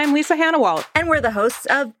Heller. And I'm Lisa Hannawalt. And we're the hosts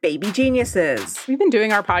of Baby Geniuses. We've been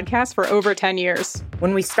doing our podcast for over 10 years.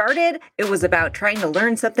 When we started, it was about trying to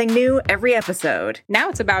learn something new every episode. Now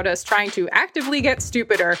it's about us trying to actively get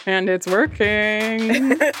stupider, and it's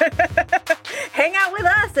working. Hang out with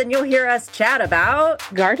us and you'll hear us chat about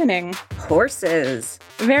gardening, horses,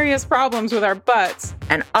 various problems with our butts,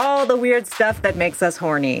 and all the weird stuff that makes us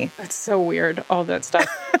horny. That's so weird, all that stuff.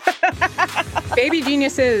 Baby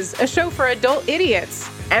Geniuses, a show for adult idiots.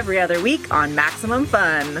 Every other week on Maximum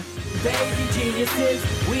Fun. Baby Geniuses,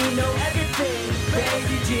 we know everything.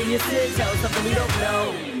 Baby Geniuses, tell us something we don't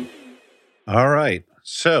know. All right.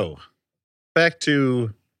 So back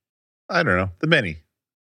to, I don't know, the mini.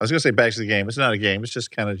 I was going to say back to the game. It's not a game. It's just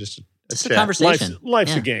kind of just a It's a chat. conversation.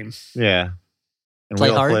 Life's Yeah. a game. Yeah. And Play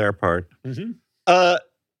we all hard. play our part. Mm-hmm.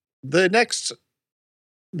 The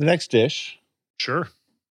next dish Sure.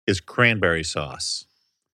 is cranberry sauce.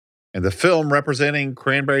 And the film representing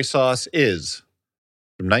cranberry sauce is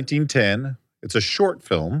from 1910. It's a short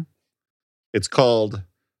film. It's called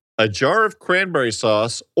A Jar of Cranberry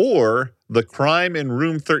Sauce or The Crime in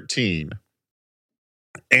Room 13.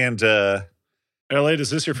 And Elliot, is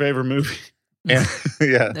this your favorite movie?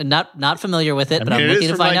 yeah. Not familiar with it, I but mean, I'm it looking is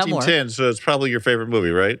to from find out more. 1910, so it's probably your favorite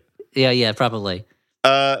movie, right? Yeah, probably.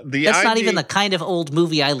 That's Not even the kind of old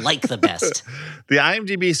movie I like the best. The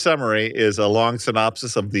IMDb summary is a long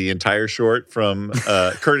synopsis of the entire short from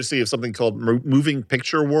courtesy of something called Moving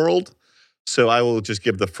Picture World. So I will just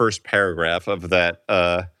give the first paragraph of that.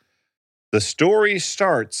 The story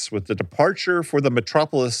starts with the departure for the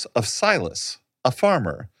metropolis of Silas, a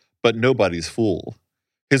farmer, but nobody's fool.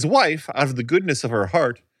 His wife, out of the goodness of her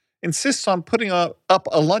heart, insists on putting up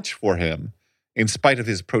a lunch for him, in spite of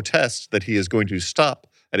his protest that he is going to stop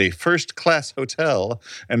at a first-class hotel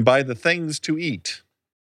and buy the things to eat.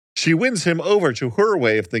 She wins him over to her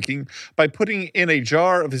way of thinking by putting in a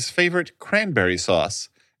jar of his favorite cranberry sauce,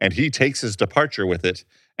 and he takes his departure with it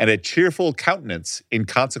and a cheerful countenance in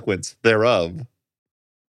consequence thereof.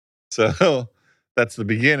 So that's the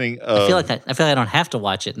beginning of I feel like I don't have to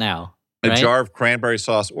watch it now. A Right? Jar of Cranberry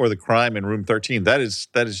Sauce or The Crime in Room 13. That is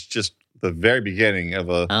just the very beginning of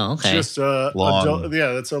a... Oh, okay. Just Long.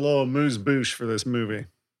 that's a little moose bouche for this movie.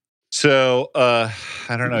 So, I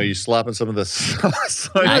don't know, you slopping some of the sauce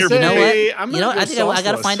on I- your you know what? I'm You know, gonna I go think I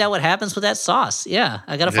got to sauceless. find out what happens with that sauce. Yeah,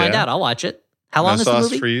 I got to find Yeah. out. I'll watch it. How long No is the sauce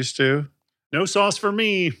movie? for you, Stu? No sauce for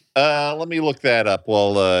me. Let me look that up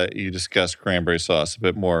while you discuss cranberry sauce a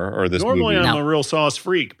bit more, or this Normally movie. I'm No. a real sauce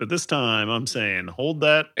freak, but this time I'm saying hold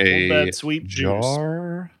that sweet juice.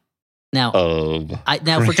 jar Now, of...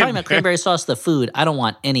 now if we're talking about cranberry sauce, the food, I don't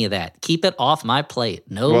want any of that. Keep it off my plate.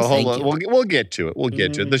 No, well, thank hold on. you. We'll get to it. We'll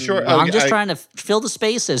get to it. The short... Well, I'm okay, just trying to fill the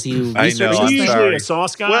space as you I research know, Are this you thing. usually sorry. a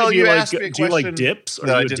sauce guy? Well, do you you asked me a do you like question dips? Are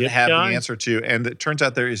that you I a didn't dip have guy? the answer to, and it turns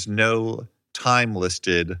out there is no time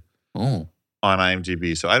listed Oh, on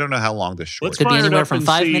IMDb, so I don't know how long this short Let's could be fire it anywhere up from and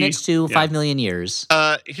 5 see. minutes to Yeah. 5 million years.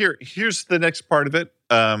 Here's the next part of it.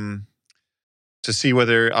 To see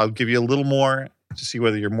whether I'll give you a little more to see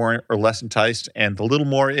whether you're more or less enticed. And the little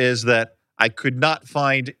more is that I could not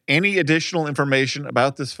find any additional information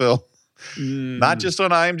about this film, not just on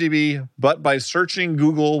IMDb, but by searching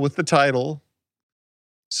Google with the title.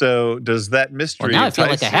 So does that mystery Well, now I feel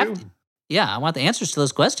like entice I have you? to. Yeah, I want the answers to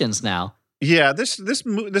those questions now. Yeah, it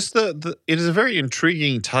is a very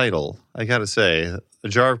intriguing title. I got to say, A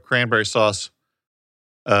Jar of Cranberry Sauce,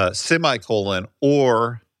 semicolon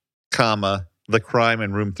or comma The Crime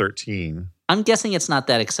in Room 13. I'm guessing it's not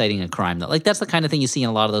that exciting a crime though. Like that's the kind of thing you see in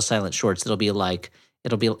a lot of those silent shorts. It'll be a hunk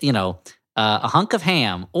of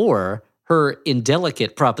ham or her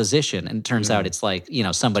indelicate proposition, and it turns out it's like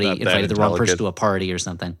somebody It's not that invited the wrong person indelicate. to a party or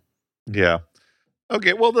something. Yeah.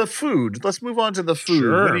 Okay. Well, the food. Let's move on to the food.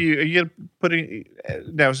 Sure. What are you putting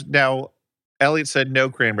now? Elliot said no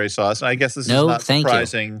cranberry sauce, and I guess this No, is not thank you.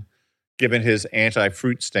 surprising given his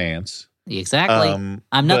anti-fruit stance. Exactly.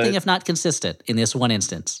 I'm nothing but- if not consistent in this one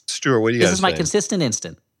instance. Stuart, what do you This guys is my say? consistent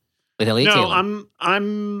instant with Elliot No, Taylor.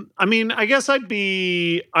 I mean, I guess I'm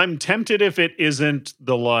tempted if it isn't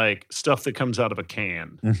the like stuff that comes out of a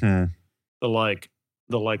can. Mhm. The like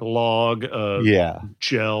log Yeah.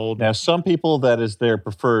 gelled. Now, some people that is their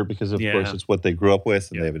preferred because, of Yeah. course, it's what they grew up with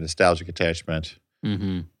and Yeah. they have a nostalgic attachment.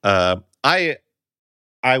 Mm-hmm. I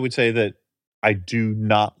would say that I do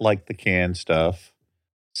not like the canned stuff.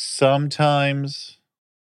 Sometimes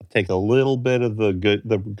take a little bit of the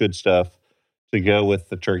good stuff to go with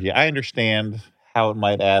the turkey. I understand how it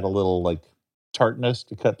might add a little like tartness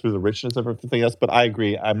to cut through the richness of everything else, but I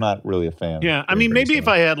agree. I'm not really a fan. Yeah, I mean, maybe if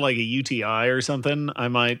I had like a UTI or something, I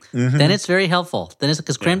might. Mm-hmm. Then it's very helpful. Then it's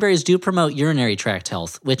because cranberries do promote urinary tract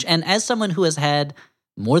health, and as someone who has had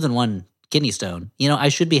more than one kidney stone, I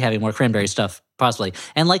should be having more cranberry stuff possibly.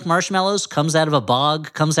 And like marshmallows, comes out of a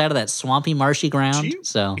bog, comes out of that swampy, marshy ground.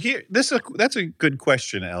 That's a good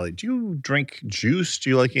question, Allie. Do you drink juice? Do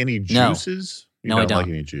you like any juices? No, you I don't like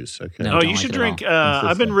any juice. Okay. No, you should drink.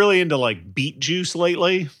 I've been really into like beet juice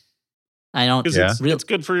lately. I don't. Because it's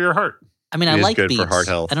good for your heart. I mean, I like good beets. for heart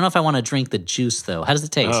health. I don't know if I want to drink the juice though. How does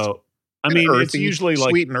it taste? Oh, I mean, earthy, it's usually like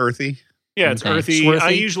sweet and earthy. Yeah, it's Okay. earthy.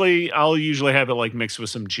 Swarthy? I'll usually have it like mixed with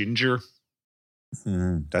some ginger,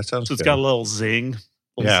 That sounds. so it's good. got a little zing.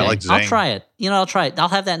 Yeah, I like I'll zing. try it. I'll try it. I'll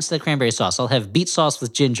have that instead of cranberry sauce. I'll have beet sauce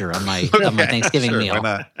with ginger on my Thanksgiving Sure, meal.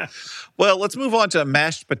 why not? Well, let's move on to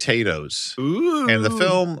mashed potatoes. Ooh, And the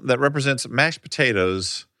film that represents mashed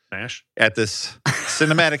potatoes Mash. at this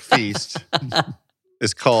cinematic feast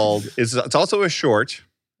is called. It's also a short.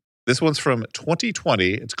 This one's from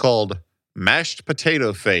 2020. It's called Mashed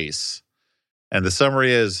Potato Face, and the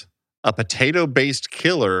summary is: a potato-based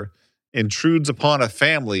killer intrudes upon a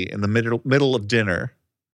family in the middle of dinner.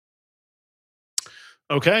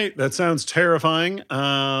 Okay, that sounds terrifying.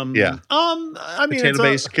 I mean,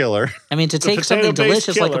 Potato-based killer. I mean, to take something potato-based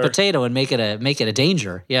delicious like a killer. potato and make it a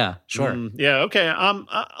danger. Yeah, sure. Yeah. Okay.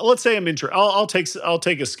 Let's say I'm interested. I'll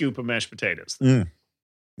take a scoop of mashed potatoes.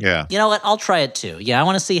 Yeah. You know what? I'll try it too. Yeah, I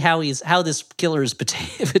want to see how this killer is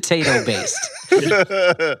potato based.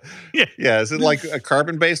 Yeah. Is it like a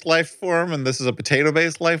carbon-based life form, and this is a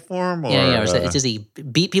potato-based life form? Or, Or does he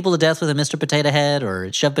beat people to death with a Mr. Potato Head,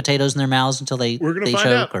 or shove potatoes in their mouths until they We're gonna they find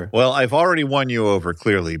choke? out. Or Well, I've already won you over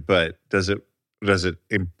clearly, but does it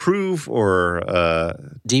improve or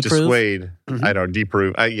Deprove? dissuade? Mm-hmm. I don't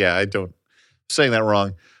deprove. I don't saying that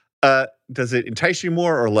wrong. Does it entice you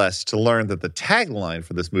more or less to learn that the tagline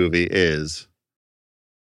for this movie is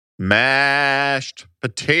mashed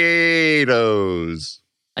potatoes?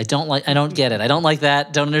 I don't get it. I don't like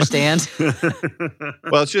that. Don't understand.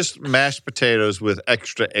 Well, it's just mashed potatoes with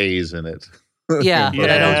extra A's in it. Yeah, but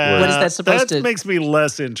I don't. What is that supposed that to? makes me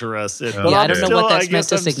less interested. Yeah, but I I'm don't know still- what that's I meant guess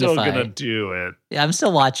to I'm still signify. gonna do it. Yeah, I'm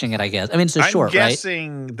still watching it. I guess. I mean, it's a I'm short, right?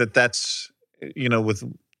 guessing that's with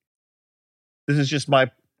this is just my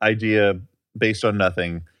idea based on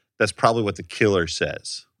nothing. That's probably what the killer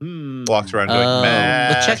says. Walks around going, Well,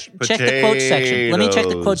 mashed check the quote section. Let me check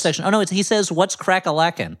the quote potatoes." section. Oh no, he says, "What's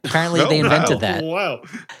crack-a-lackin'?" Apparently, they invented that. Wow.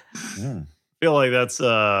 Mm. I feel like that's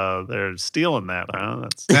they're stealing that, huh?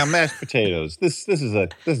 That's Now, mashed potatoes. This is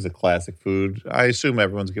a classic food. I assume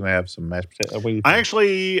everyone's going to have some mashed potatoes. What do you think? I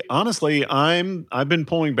actually, honestly, I've been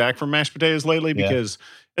pulling back from mashed potatoes lately Yeah. because,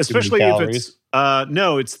 especially if calories? it's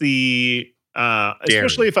no, it's the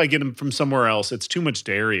especially if I get them from somewhere else, it's too much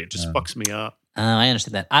dairy. It just fucks me up. I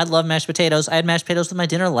understand that. I love mashed potatoes. I had mashed potatoes with my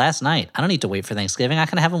dinner last night. I don't need to wait for Thanksgiving. I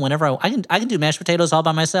can have them whenever I can do mashed potatoes all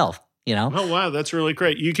by myself. Oh wow, that's really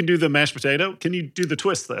great. You can do the mashed potato. Can you do the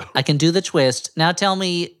twist though? I can do the twist. Now tell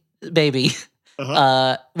me, baby.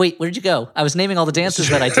 Wait, where'd you go? I was naming all the dances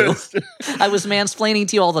that I do. I was mansplaining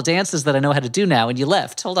to you all the dances that I know how to do now, and you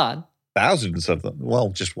left. Hold on. Thousands of them. Well,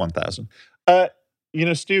 just 1,000.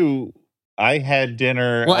 Stu, I had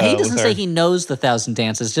dinner. Well, he doesn't with say our- he knows the 1,000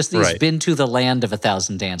 dances, just that he's Right. been to the land of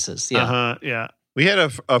 1,000 dances. Yeah. Yeah. We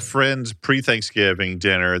had a friend's pre-Thanksgiving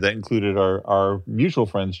dinner that included our mutual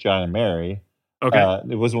friends, John and Mary. Okay.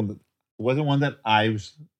 It wasn't one that I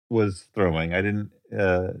was throwing. I didn't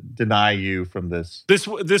deny you from this. This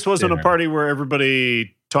wasn't dinner. a party where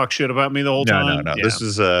everybody talked shit about me the whole time. No. Yeah. This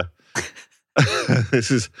is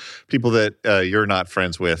this is people that you're not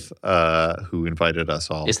friends with who invited us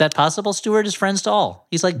all. Is that possible? Stewart is friends to all.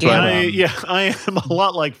 He's like But, Gamma. I am a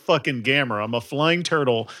lot like fucking Gamera. I'm a flying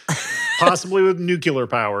turtle, possibly with nuclear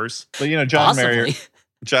powers. But John Possibly.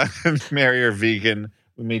 and Mary are vegan.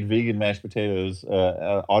 We made vegan mashed potatoes.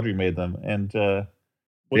 Audrey made them, and What's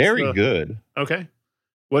very the- good. Okay.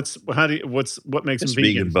 What makes It's them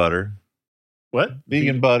vegan? vegan butter. What?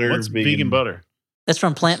 Vegan butter. What's vegan butter? That's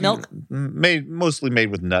from plant milk? Mostly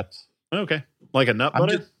made with nuts. Okay. Like a nut I'm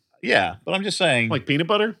butter? but I'm just saying, Like peanut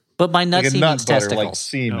butter? But by like nuts, a he nut means butter, testicles. like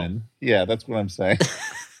semen. Yeah, that's what I'm saying.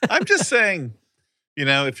 I'm just saying,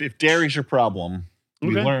 if dairy's your problem, we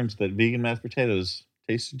Okay. learned that vegan mashed potatoes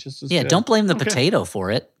taste just as Yeah, good. don't blame the Okay. potato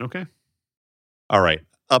for it. Okay. All right.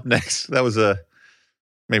 Up next, that was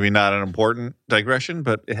maybe not an important digression,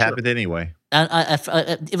 but it happened anyway.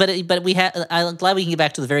 But I'm glad we can get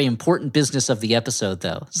back to the very important business of the episode,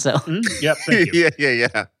 though. So Yep, thank you.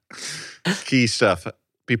 yeah. Key stuff.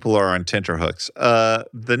 People are on tenterhooks.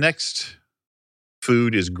 The next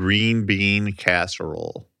food is green bean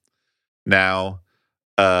casserole. Now,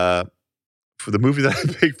 for the movie that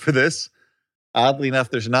I picked for this, oddly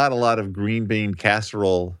enough, there's not a lot of green bean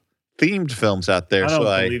casserole themed films out there. I don't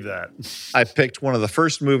believe that. I picked one of the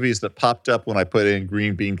first movies that popped up when I put in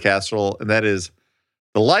green bean casserole, and that is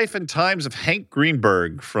The Life and Times of Hank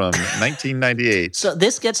Greenberg from 1998. So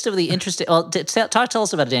this gets to the interesting. Well, tell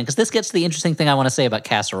us about it, Dan, because this gets to the interesting thing I want to say about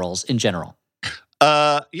casseroles in general.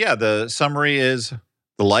 Yeah, the summary is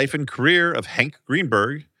the life and career of Hank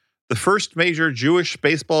Greenberg, the first major Jewish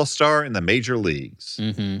baseball star in the major leagues.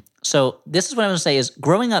 Mm-hmm. So this is what I'm going to say is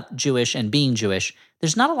growing up Jewish and being Jewish,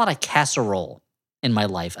 there's not a lot of casserole in my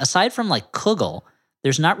life. Aside from like kugel,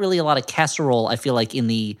 there's not really a lot of casserole, I feel like, in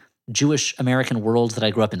the Jewish American world that I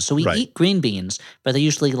grew up in. So we eat green beans, but they're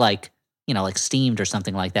usually like steamed or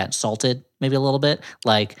something like that, salted maybe a little bit.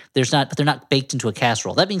 But they're not baked into a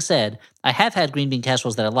casserole. That being said, I have had green bean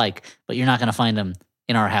casseroles that I like, but you're not going to find them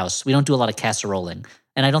in our house. We don't do a lot of casseroling.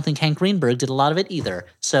 And I don't think Hank Greenberg did a lot of it either.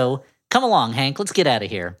 So come along, Hank. Let's get out of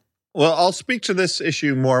here. Well, I'll speak to this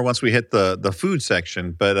issue more once we hit the food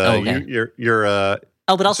section. But okay. you're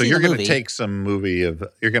but I'll so see you're the going to movie. take some movie of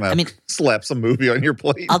you're going to slap some movie on your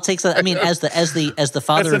plate. I'll take some. I mean, as the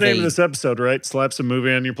father That's the of name of this episode, right? Slap some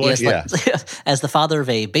movie on your plate. Yes, as the father of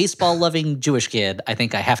a baseball loving Jewish kid, I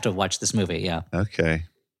think I have to watch this movie. Yeah. Okay.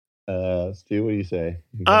 Stu, what do you say?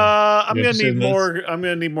 I'm gonna need more. I'm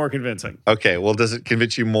gonna need more convincing. Okay. Well, does it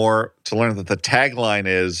convince you more to learn that the tagline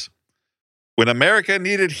is, "When America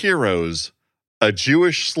needed heroes, a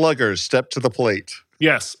Jewish slugger stepped to the plate"?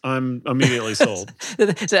 Yes, I'm immediately sold. The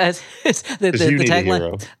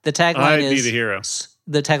tagline. The tagline I is need a hero.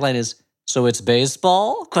 The tagline is, "So it's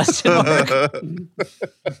baseball?" Question mark.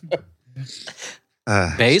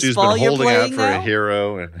 Baseball. Stu's been You're holding out playing for now? a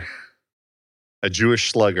hero, and a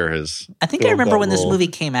Jewish slugger has. I think I remember when this movie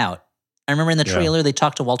came out. I remember in the Yeah. trailer they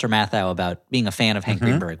talked to Walter Matthau about being a fan of Hank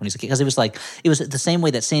Greenberg when he's a kid, because it was the same way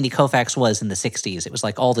that Sandy Koufax was in the '60s. It was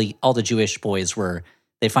like all the Jewish boys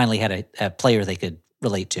they finally had a player they could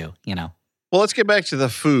relate to. Well, let's get back to the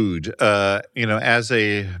food. As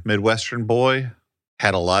a Midwestern boy,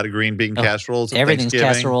 had a lot of green bean casseroles. At Everything's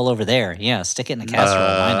Thanksgiving. casserole over there. Yeah, stick it in a casserole.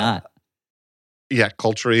 Why not? Yeah,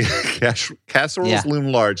 culturally, casseroles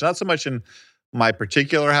loom large. Not so much in my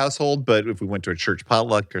particular household, but if we went to a church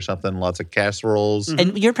potluck or something, lots of casseroles.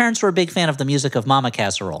 And your parents were a big fan of the music of Mama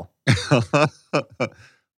Casserole.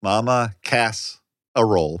 Mama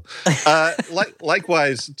Cass-a-roll.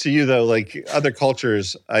 Likewise to you, though, like other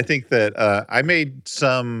cultures, I think that I made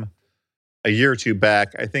some a year or two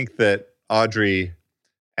back. I think that Audrey,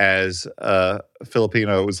 as a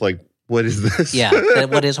Filipino, was like, "What is this?" Yeah,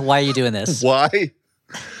 why are you doing this? Why?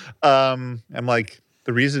 I'm like,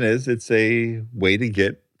 the reason is it's a way to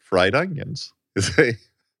get fried onions. It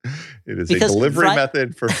is Because a delivery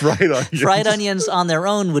method for fried onions. Fried onions on their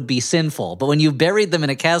own would be sinful, but when you buried them in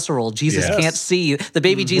a casserole, Jesus can't see. The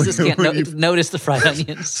baby Jesus can't notice the fried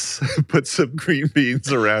onions. Put some green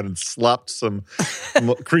beans around and slopped some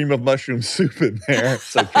cream of mushroom soup in there.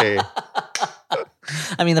 It's okay.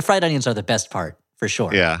 I mean, the fried onions are the best part, for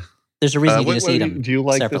sure. Yeah. There's a reason you can just eat them. Do you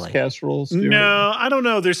like separately. this casserole, Stuart? No, I don't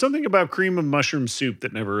know. There's something about cream of mushroom soup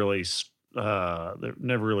that never really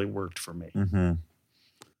worked for me. Mm-hmm.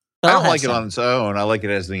 But I I'll don't have like it some. on its own. I like it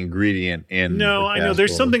as the ingredient in. No, the I know. There's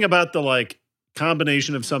casserole. something about the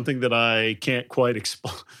combination of something that I can't quite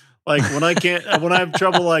explain. Like when I have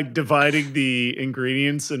trouble dividing the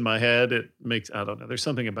ingredients in my head, it makes, I don't know. There's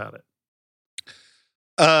something about it.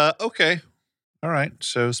 Okay. All right.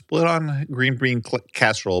 So split on green bean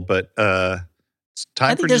casserole, but it's time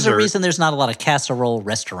I for think there's dessert. a reason there's not a lot of casserole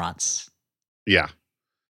restaurants. Yeah.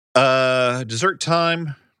 Dessert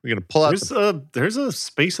time. We're gonna pull out. There's a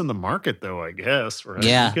space in the market though, I guess. Right?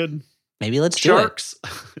 Yeah. Maybe let's do it.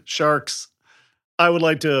 Sharks. I would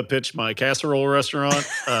like to pitch my casserole restaurant.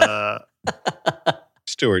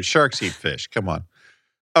 Stuart, sharks eat fish. Come on.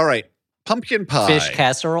 All right. Pumpkin pie. Fish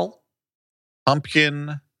casserole.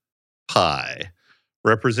 Pumpkin pie.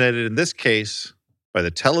 Represented in this case by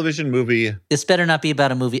the television movie. This better not be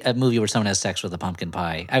about a movie where someone has sex with a pumpkin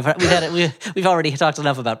pie. We've already talked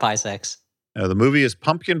enough about pie sex. The movie is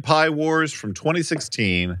Pumpkin Pie Wars from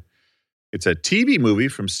 2016. It's a TV movie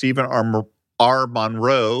from Stephen R.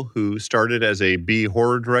 Monroe, who started as a B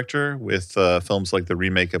horror director with films like the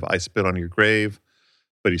remake of I Spit on Your Grave.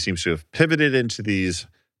 But he seems to have pivoted into these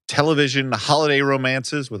television holiday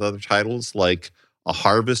romances with other titles like A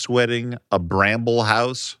Harvest Wedding, A Bramble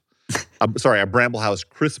House, I'm sorry, A Bramble House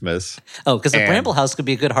Christmas. Oh, because the And- Bramble House could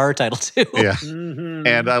be a good horror title too. Yeah. Mhm.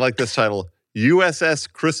 And I like this title, USS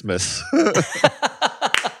Christmas.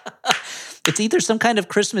 It's either some kind of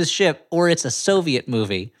Christmas ship or it's a Soviet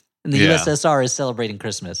movie, and the Yeah. USSR is celebrating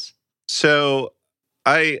Christmas. So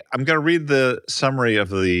I'm going to read the summary of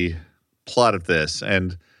the plot of this,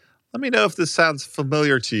 and let me know if this sounds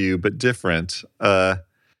familiar to you, but different.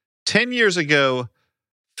 10 years ago,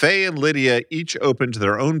 Faye and Lydia each opened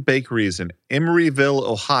their own bakeries in Emeryville,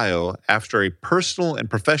 Ohio, after a personal and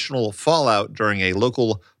professional fallout during a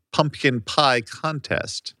local pumpkin pie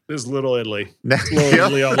contest. This is Little Italy. Now, Little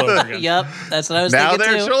Italy all over again. Yep, that's what I was now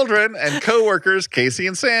thinking their too. children and co-workers, Casey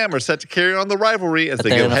and Sam, are set to carry on the rivalry as But they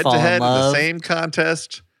they're go gonna head fall to in head in the love. same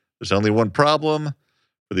contest. There's only one problem.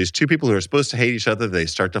 For these two people who are supposed to hate each other, they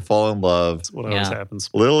start to fall in love. That's what always Yeah. happens.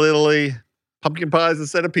 Little Italy, pumpkin pies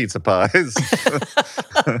instead of pizza pies.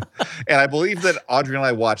 And I believe that Audrey and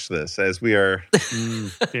I watched this as we are Yeah,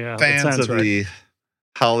 that fans sounds of right. the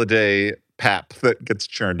holiday pap that gets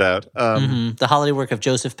churned out. Mhm. The holiday work of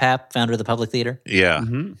Joseph Papp, founder of the Public Theater. Yeah.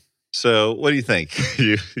 Mhm. So what do you think?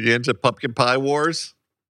 You into pumpkin pie wars?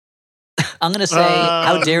 I'm going to say,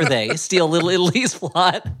 how dare they steal Little Italy's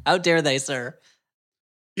plot? How dare they, sir?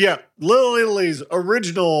 Yeah, Little Italy's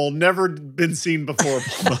original, never been seen before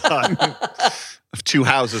plot. Of two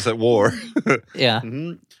houses at war. Yeah.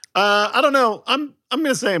 Mhm. I don't know. I'm going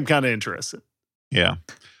to say I'm kind of interested. Yeah.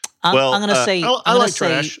 I'm, Well, I'm going to say, I I'm gonna like say,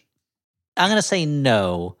 trash. I'm going to say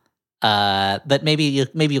no. But maybe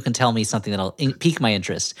you can tell me something that'll pique my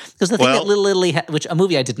interest. Because the thing Well- that Little Italy, which a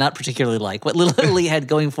movie I did not particularly like, what Little Italy had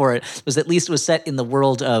going for it was at least it was set in the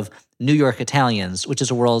world of New York Italians, which is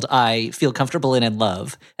a world I feel comfortable in and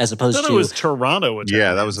love, as I opposed thought to it was Toronto.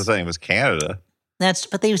 Yeah, that was the thing. It was Canada.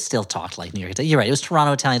 but they still talked like New York Italians. You're right. It was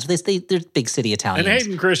Toronto Italians. They're big city Italians. And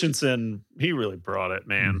Hayden Christensen, he really brought it,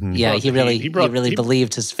 man. Mhm. Yeah, Brought he the really heat. He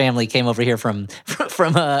believed his family came over here from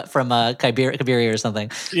Siberia or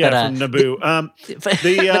something. Yeah, But, from Naboo. but-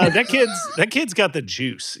 That kid's got the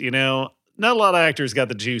juice. You know, not a lot of actors got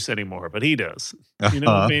the juice anymore, but he does. You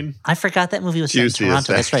know what I mean? I forgot that movie was set in Juiciest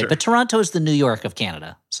Toronto. That's right. actor. But Toronto is the New York of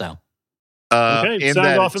Canada. So Okay, in sound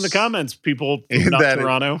that off in the it's- comments, people in from not that it-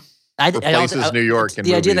 Toronto. I replaces New York in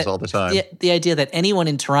the idea movies that- all the time. The idea that anyone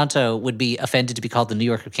in Toronto would be offended to be called the New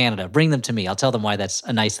York of Canada, bring them to me. I'll tell them why that's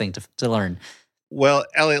a nice thing to learn. Well,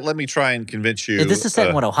 Elliot, let me try and convince you. This is set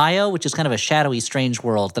in Ohio, which is kind of a shadowy, strange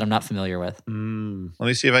world that I'm not familiar with. Mm. Let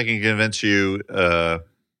me see if I can convince you for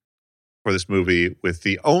this movie with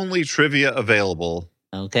the only trivia available.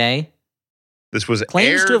 Okay. This was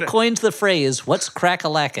Claims to aired. have coined the phrase, what's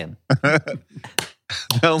crack-a-lackin'? The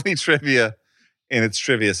only trivia in its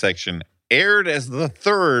trivia section aired as the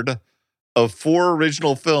third of 4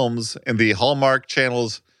 original films in the Hallmark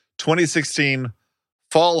Channel's 2016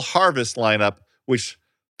 Fall Harvest lineup, which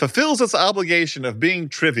fulfills its obligation of being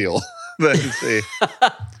trivial. That is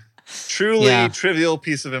a truly Yeah. trivial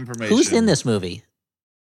piece of information. Who's in this movie?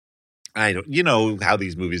 I don't. You know how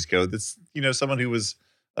these movies go. This, someone who was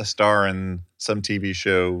a star in some TV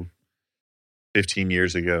show 15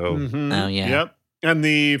 years ago. Mhm. Oh, yeah. Yep. And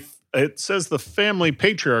it says the family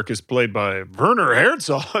patriarch is played by Werner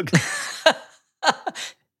Herzog.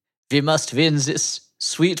 We must win this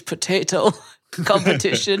sweet potato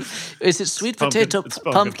competition. Is it sweet Pumpkin- potato it's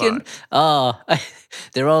pumpkin? pumpkin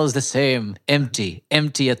They're all the same, empty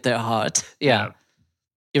at their heart. Yeah. Yeah.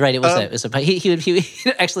 You're right. It was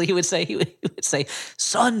he would say,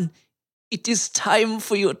 son, it is time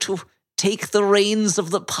for you to take the reins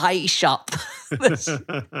of the pie shop. That's-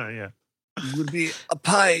 Yeah. Would be a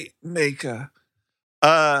pie maker.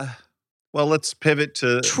 Well, let's pivot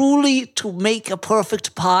to. Truly, to make a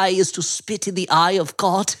perfect pie is to spit in the eye of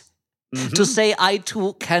God. Mhm. To say, I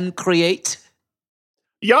too can create.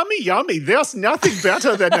 Yummy, yummy. There's nothing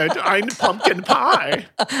better than a pumpkin pie.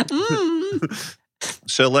 Mm.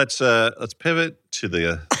 So let's pivot to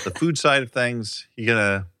the food side of things. You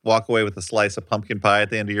gonna walk away with a slice of pumpkin pie at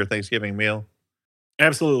the end of your Thanksgiving meal?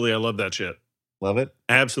 Absolutely. I love that shit. Love it.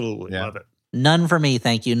 Absolutely. Yeah. Love it. None for me,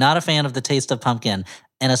 thank you. Not a fan of the taste of pumpkin.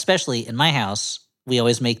 And especially in my house, we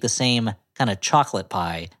always make the same kind of chocolate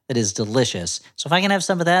pie that is delicious. So if I can have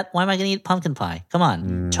some of that, why am I going to eat pumpkin pie? Come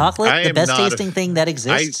on. Chocolate, I the am best not a tasting thing that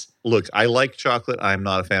exists. Look, I like chocolate. I'm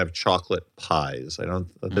not a fan of chocolate pies. I don't.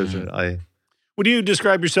 Those Mm. are, Would you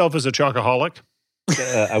describe yourself as a chocoholic?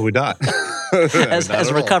 I would not. as Not as a at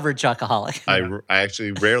all. recovered chocoholic. I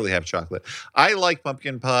actually rarely have chocolate. I like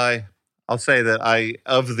pumpkin pie. I'll say that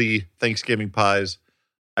of the Thanksgiving pies,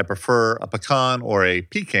 I prefer a pecan or a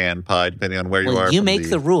pecan pie, depending on where you are. Well, you from make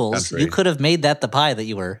the rules. country. You could have made that the pie that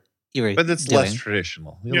you were But it's doing. less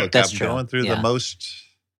traditional. Yeah, Look, that's I'm true. going through Yeah. the most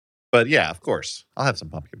But yeah, of course, I'll have some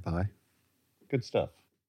pumpkin pie. Good stuff.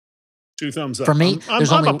 2 thumbs up. For me, I'm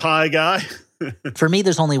there's a only- pie guy. For me,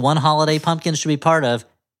 there's only one holiday pumpkin should be part of.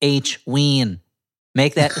 H-ween.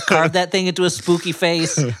 Carve that thing into a spooky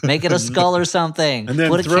face. Make it a skull or something. And then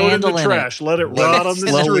Put a throw it in candle the trash. Let it rot on the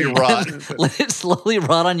slowly street. rot. Let it slowly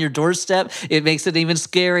rot on your doorstep. It makes it even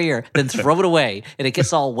scarier. Then throw it away. And it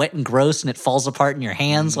gets all wet and gross and it falls apart in your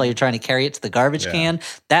hands while you're trying to carry it to the garbage Yeah. can.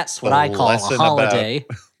 That's what A I call a lesson holiday.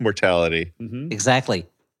 Mortality. Mhm. Exactly.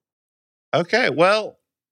 Okay, well,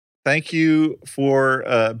 thank you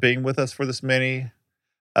for being with us for this mini.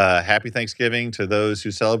 Happy Thanksgiving to those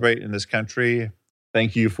who celebrate in this country.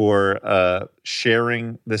 Thank you for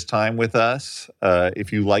sharing this time with us.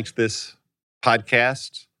 If you liked this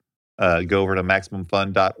podcast, go over to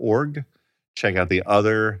MaximumFun.org. Check out the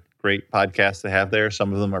other great podcasts they have there.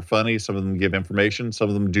 Some of them are funny. Some of them give information. Some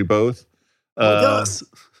of them do both. Like us.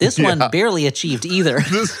 This Yeah. one barely achieved either.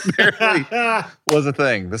 This barely was a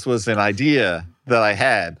thing. This was an idea that I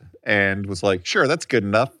had and was like, sure, that's good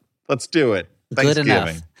enough. Let's do it. Good enough.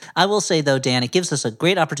 Thanksgiving. I will say, though, Dan, it gives us a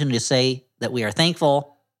great opportunity to say that we are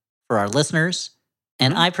thankful for our listeners.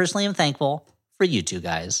 And I personally am thankful for you two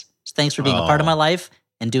guys. So thanks for being a part of Aw. my life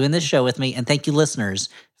and doing this show with me. And thank you, listeners,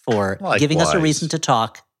 for giving us a Likewise. reason to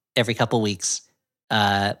talk every couple weeks.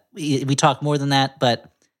 We talk more than that, but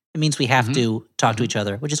it means we have to talk to each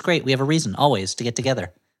other, which is great. We have a reason always to get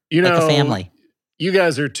together, You like know, a family. You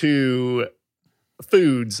guys are 2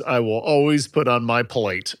 foods I will always put on my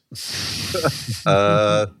plate.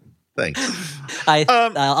 Thanks.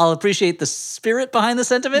 I'll appreciate the spirit behind the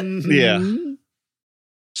sentiment. Yeah.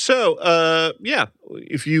 So,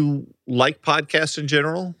 if you like podcasts in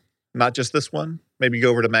general, not just this one, maybe go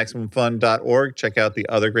over to MaximumFun.org. Check out the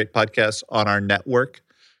other great podcasts on our network.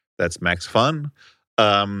 That's Max Fun.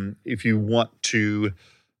 If you want to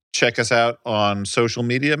check us out on social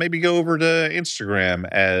media, maybe go over to Instagram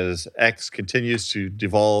as X continues to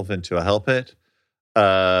devolve into a hell pit.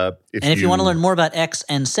 If you want to learn more about X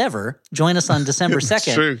and Sever, join us on December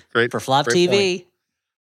 2nd True. Great, for Flop great TV.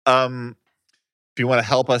 point. If you want to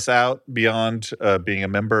help us out beyond being a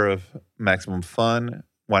member of Maximum Fun,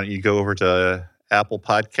 why don't you go over to Apple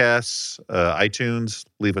Podcasts, iTunes,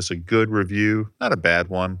 leave us a good review, not a bad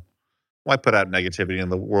one. Why put out negativity in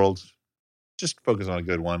the world? Just focus on a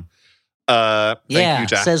good one. Thank you,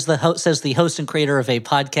 Jack. says the host and creator of a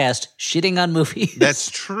podcast shitting on movies.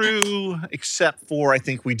 That's true, except for I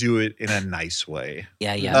think we do it in a nice way.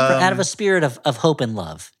 yeah. Out of a spirit of hope and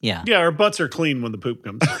love. Yeah. Yeah, our butts are clean when the poop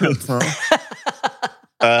comes.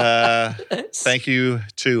 Thank you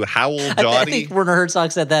to Howell I Doughty. think Werner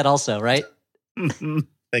Herzog said that also, right?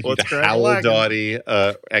 Thank you What's to crack Howell lacking? Doughty.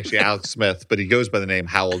 Actually, Alex Smith, but he goes by the name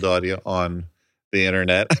Howell Doughty on the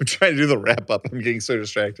internet. I'm trying to do the wrap up. I'm getting so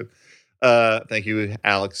distracted. Thank you,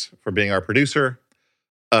 Alex, for being our producer.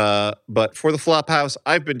 But for the Flophouse,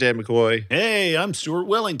 I've been Dan McCoy. Hey, I'm Stuart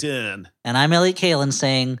Wellington. And I'm Elliot Kalin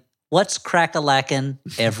saying, what's crack-a-lackin',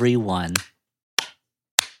 everyone?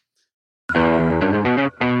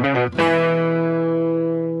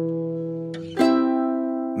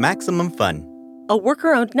 Maximum Fun A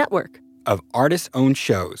worker-owned network of artist-owned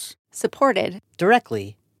shows. supported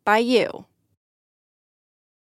Directly by you.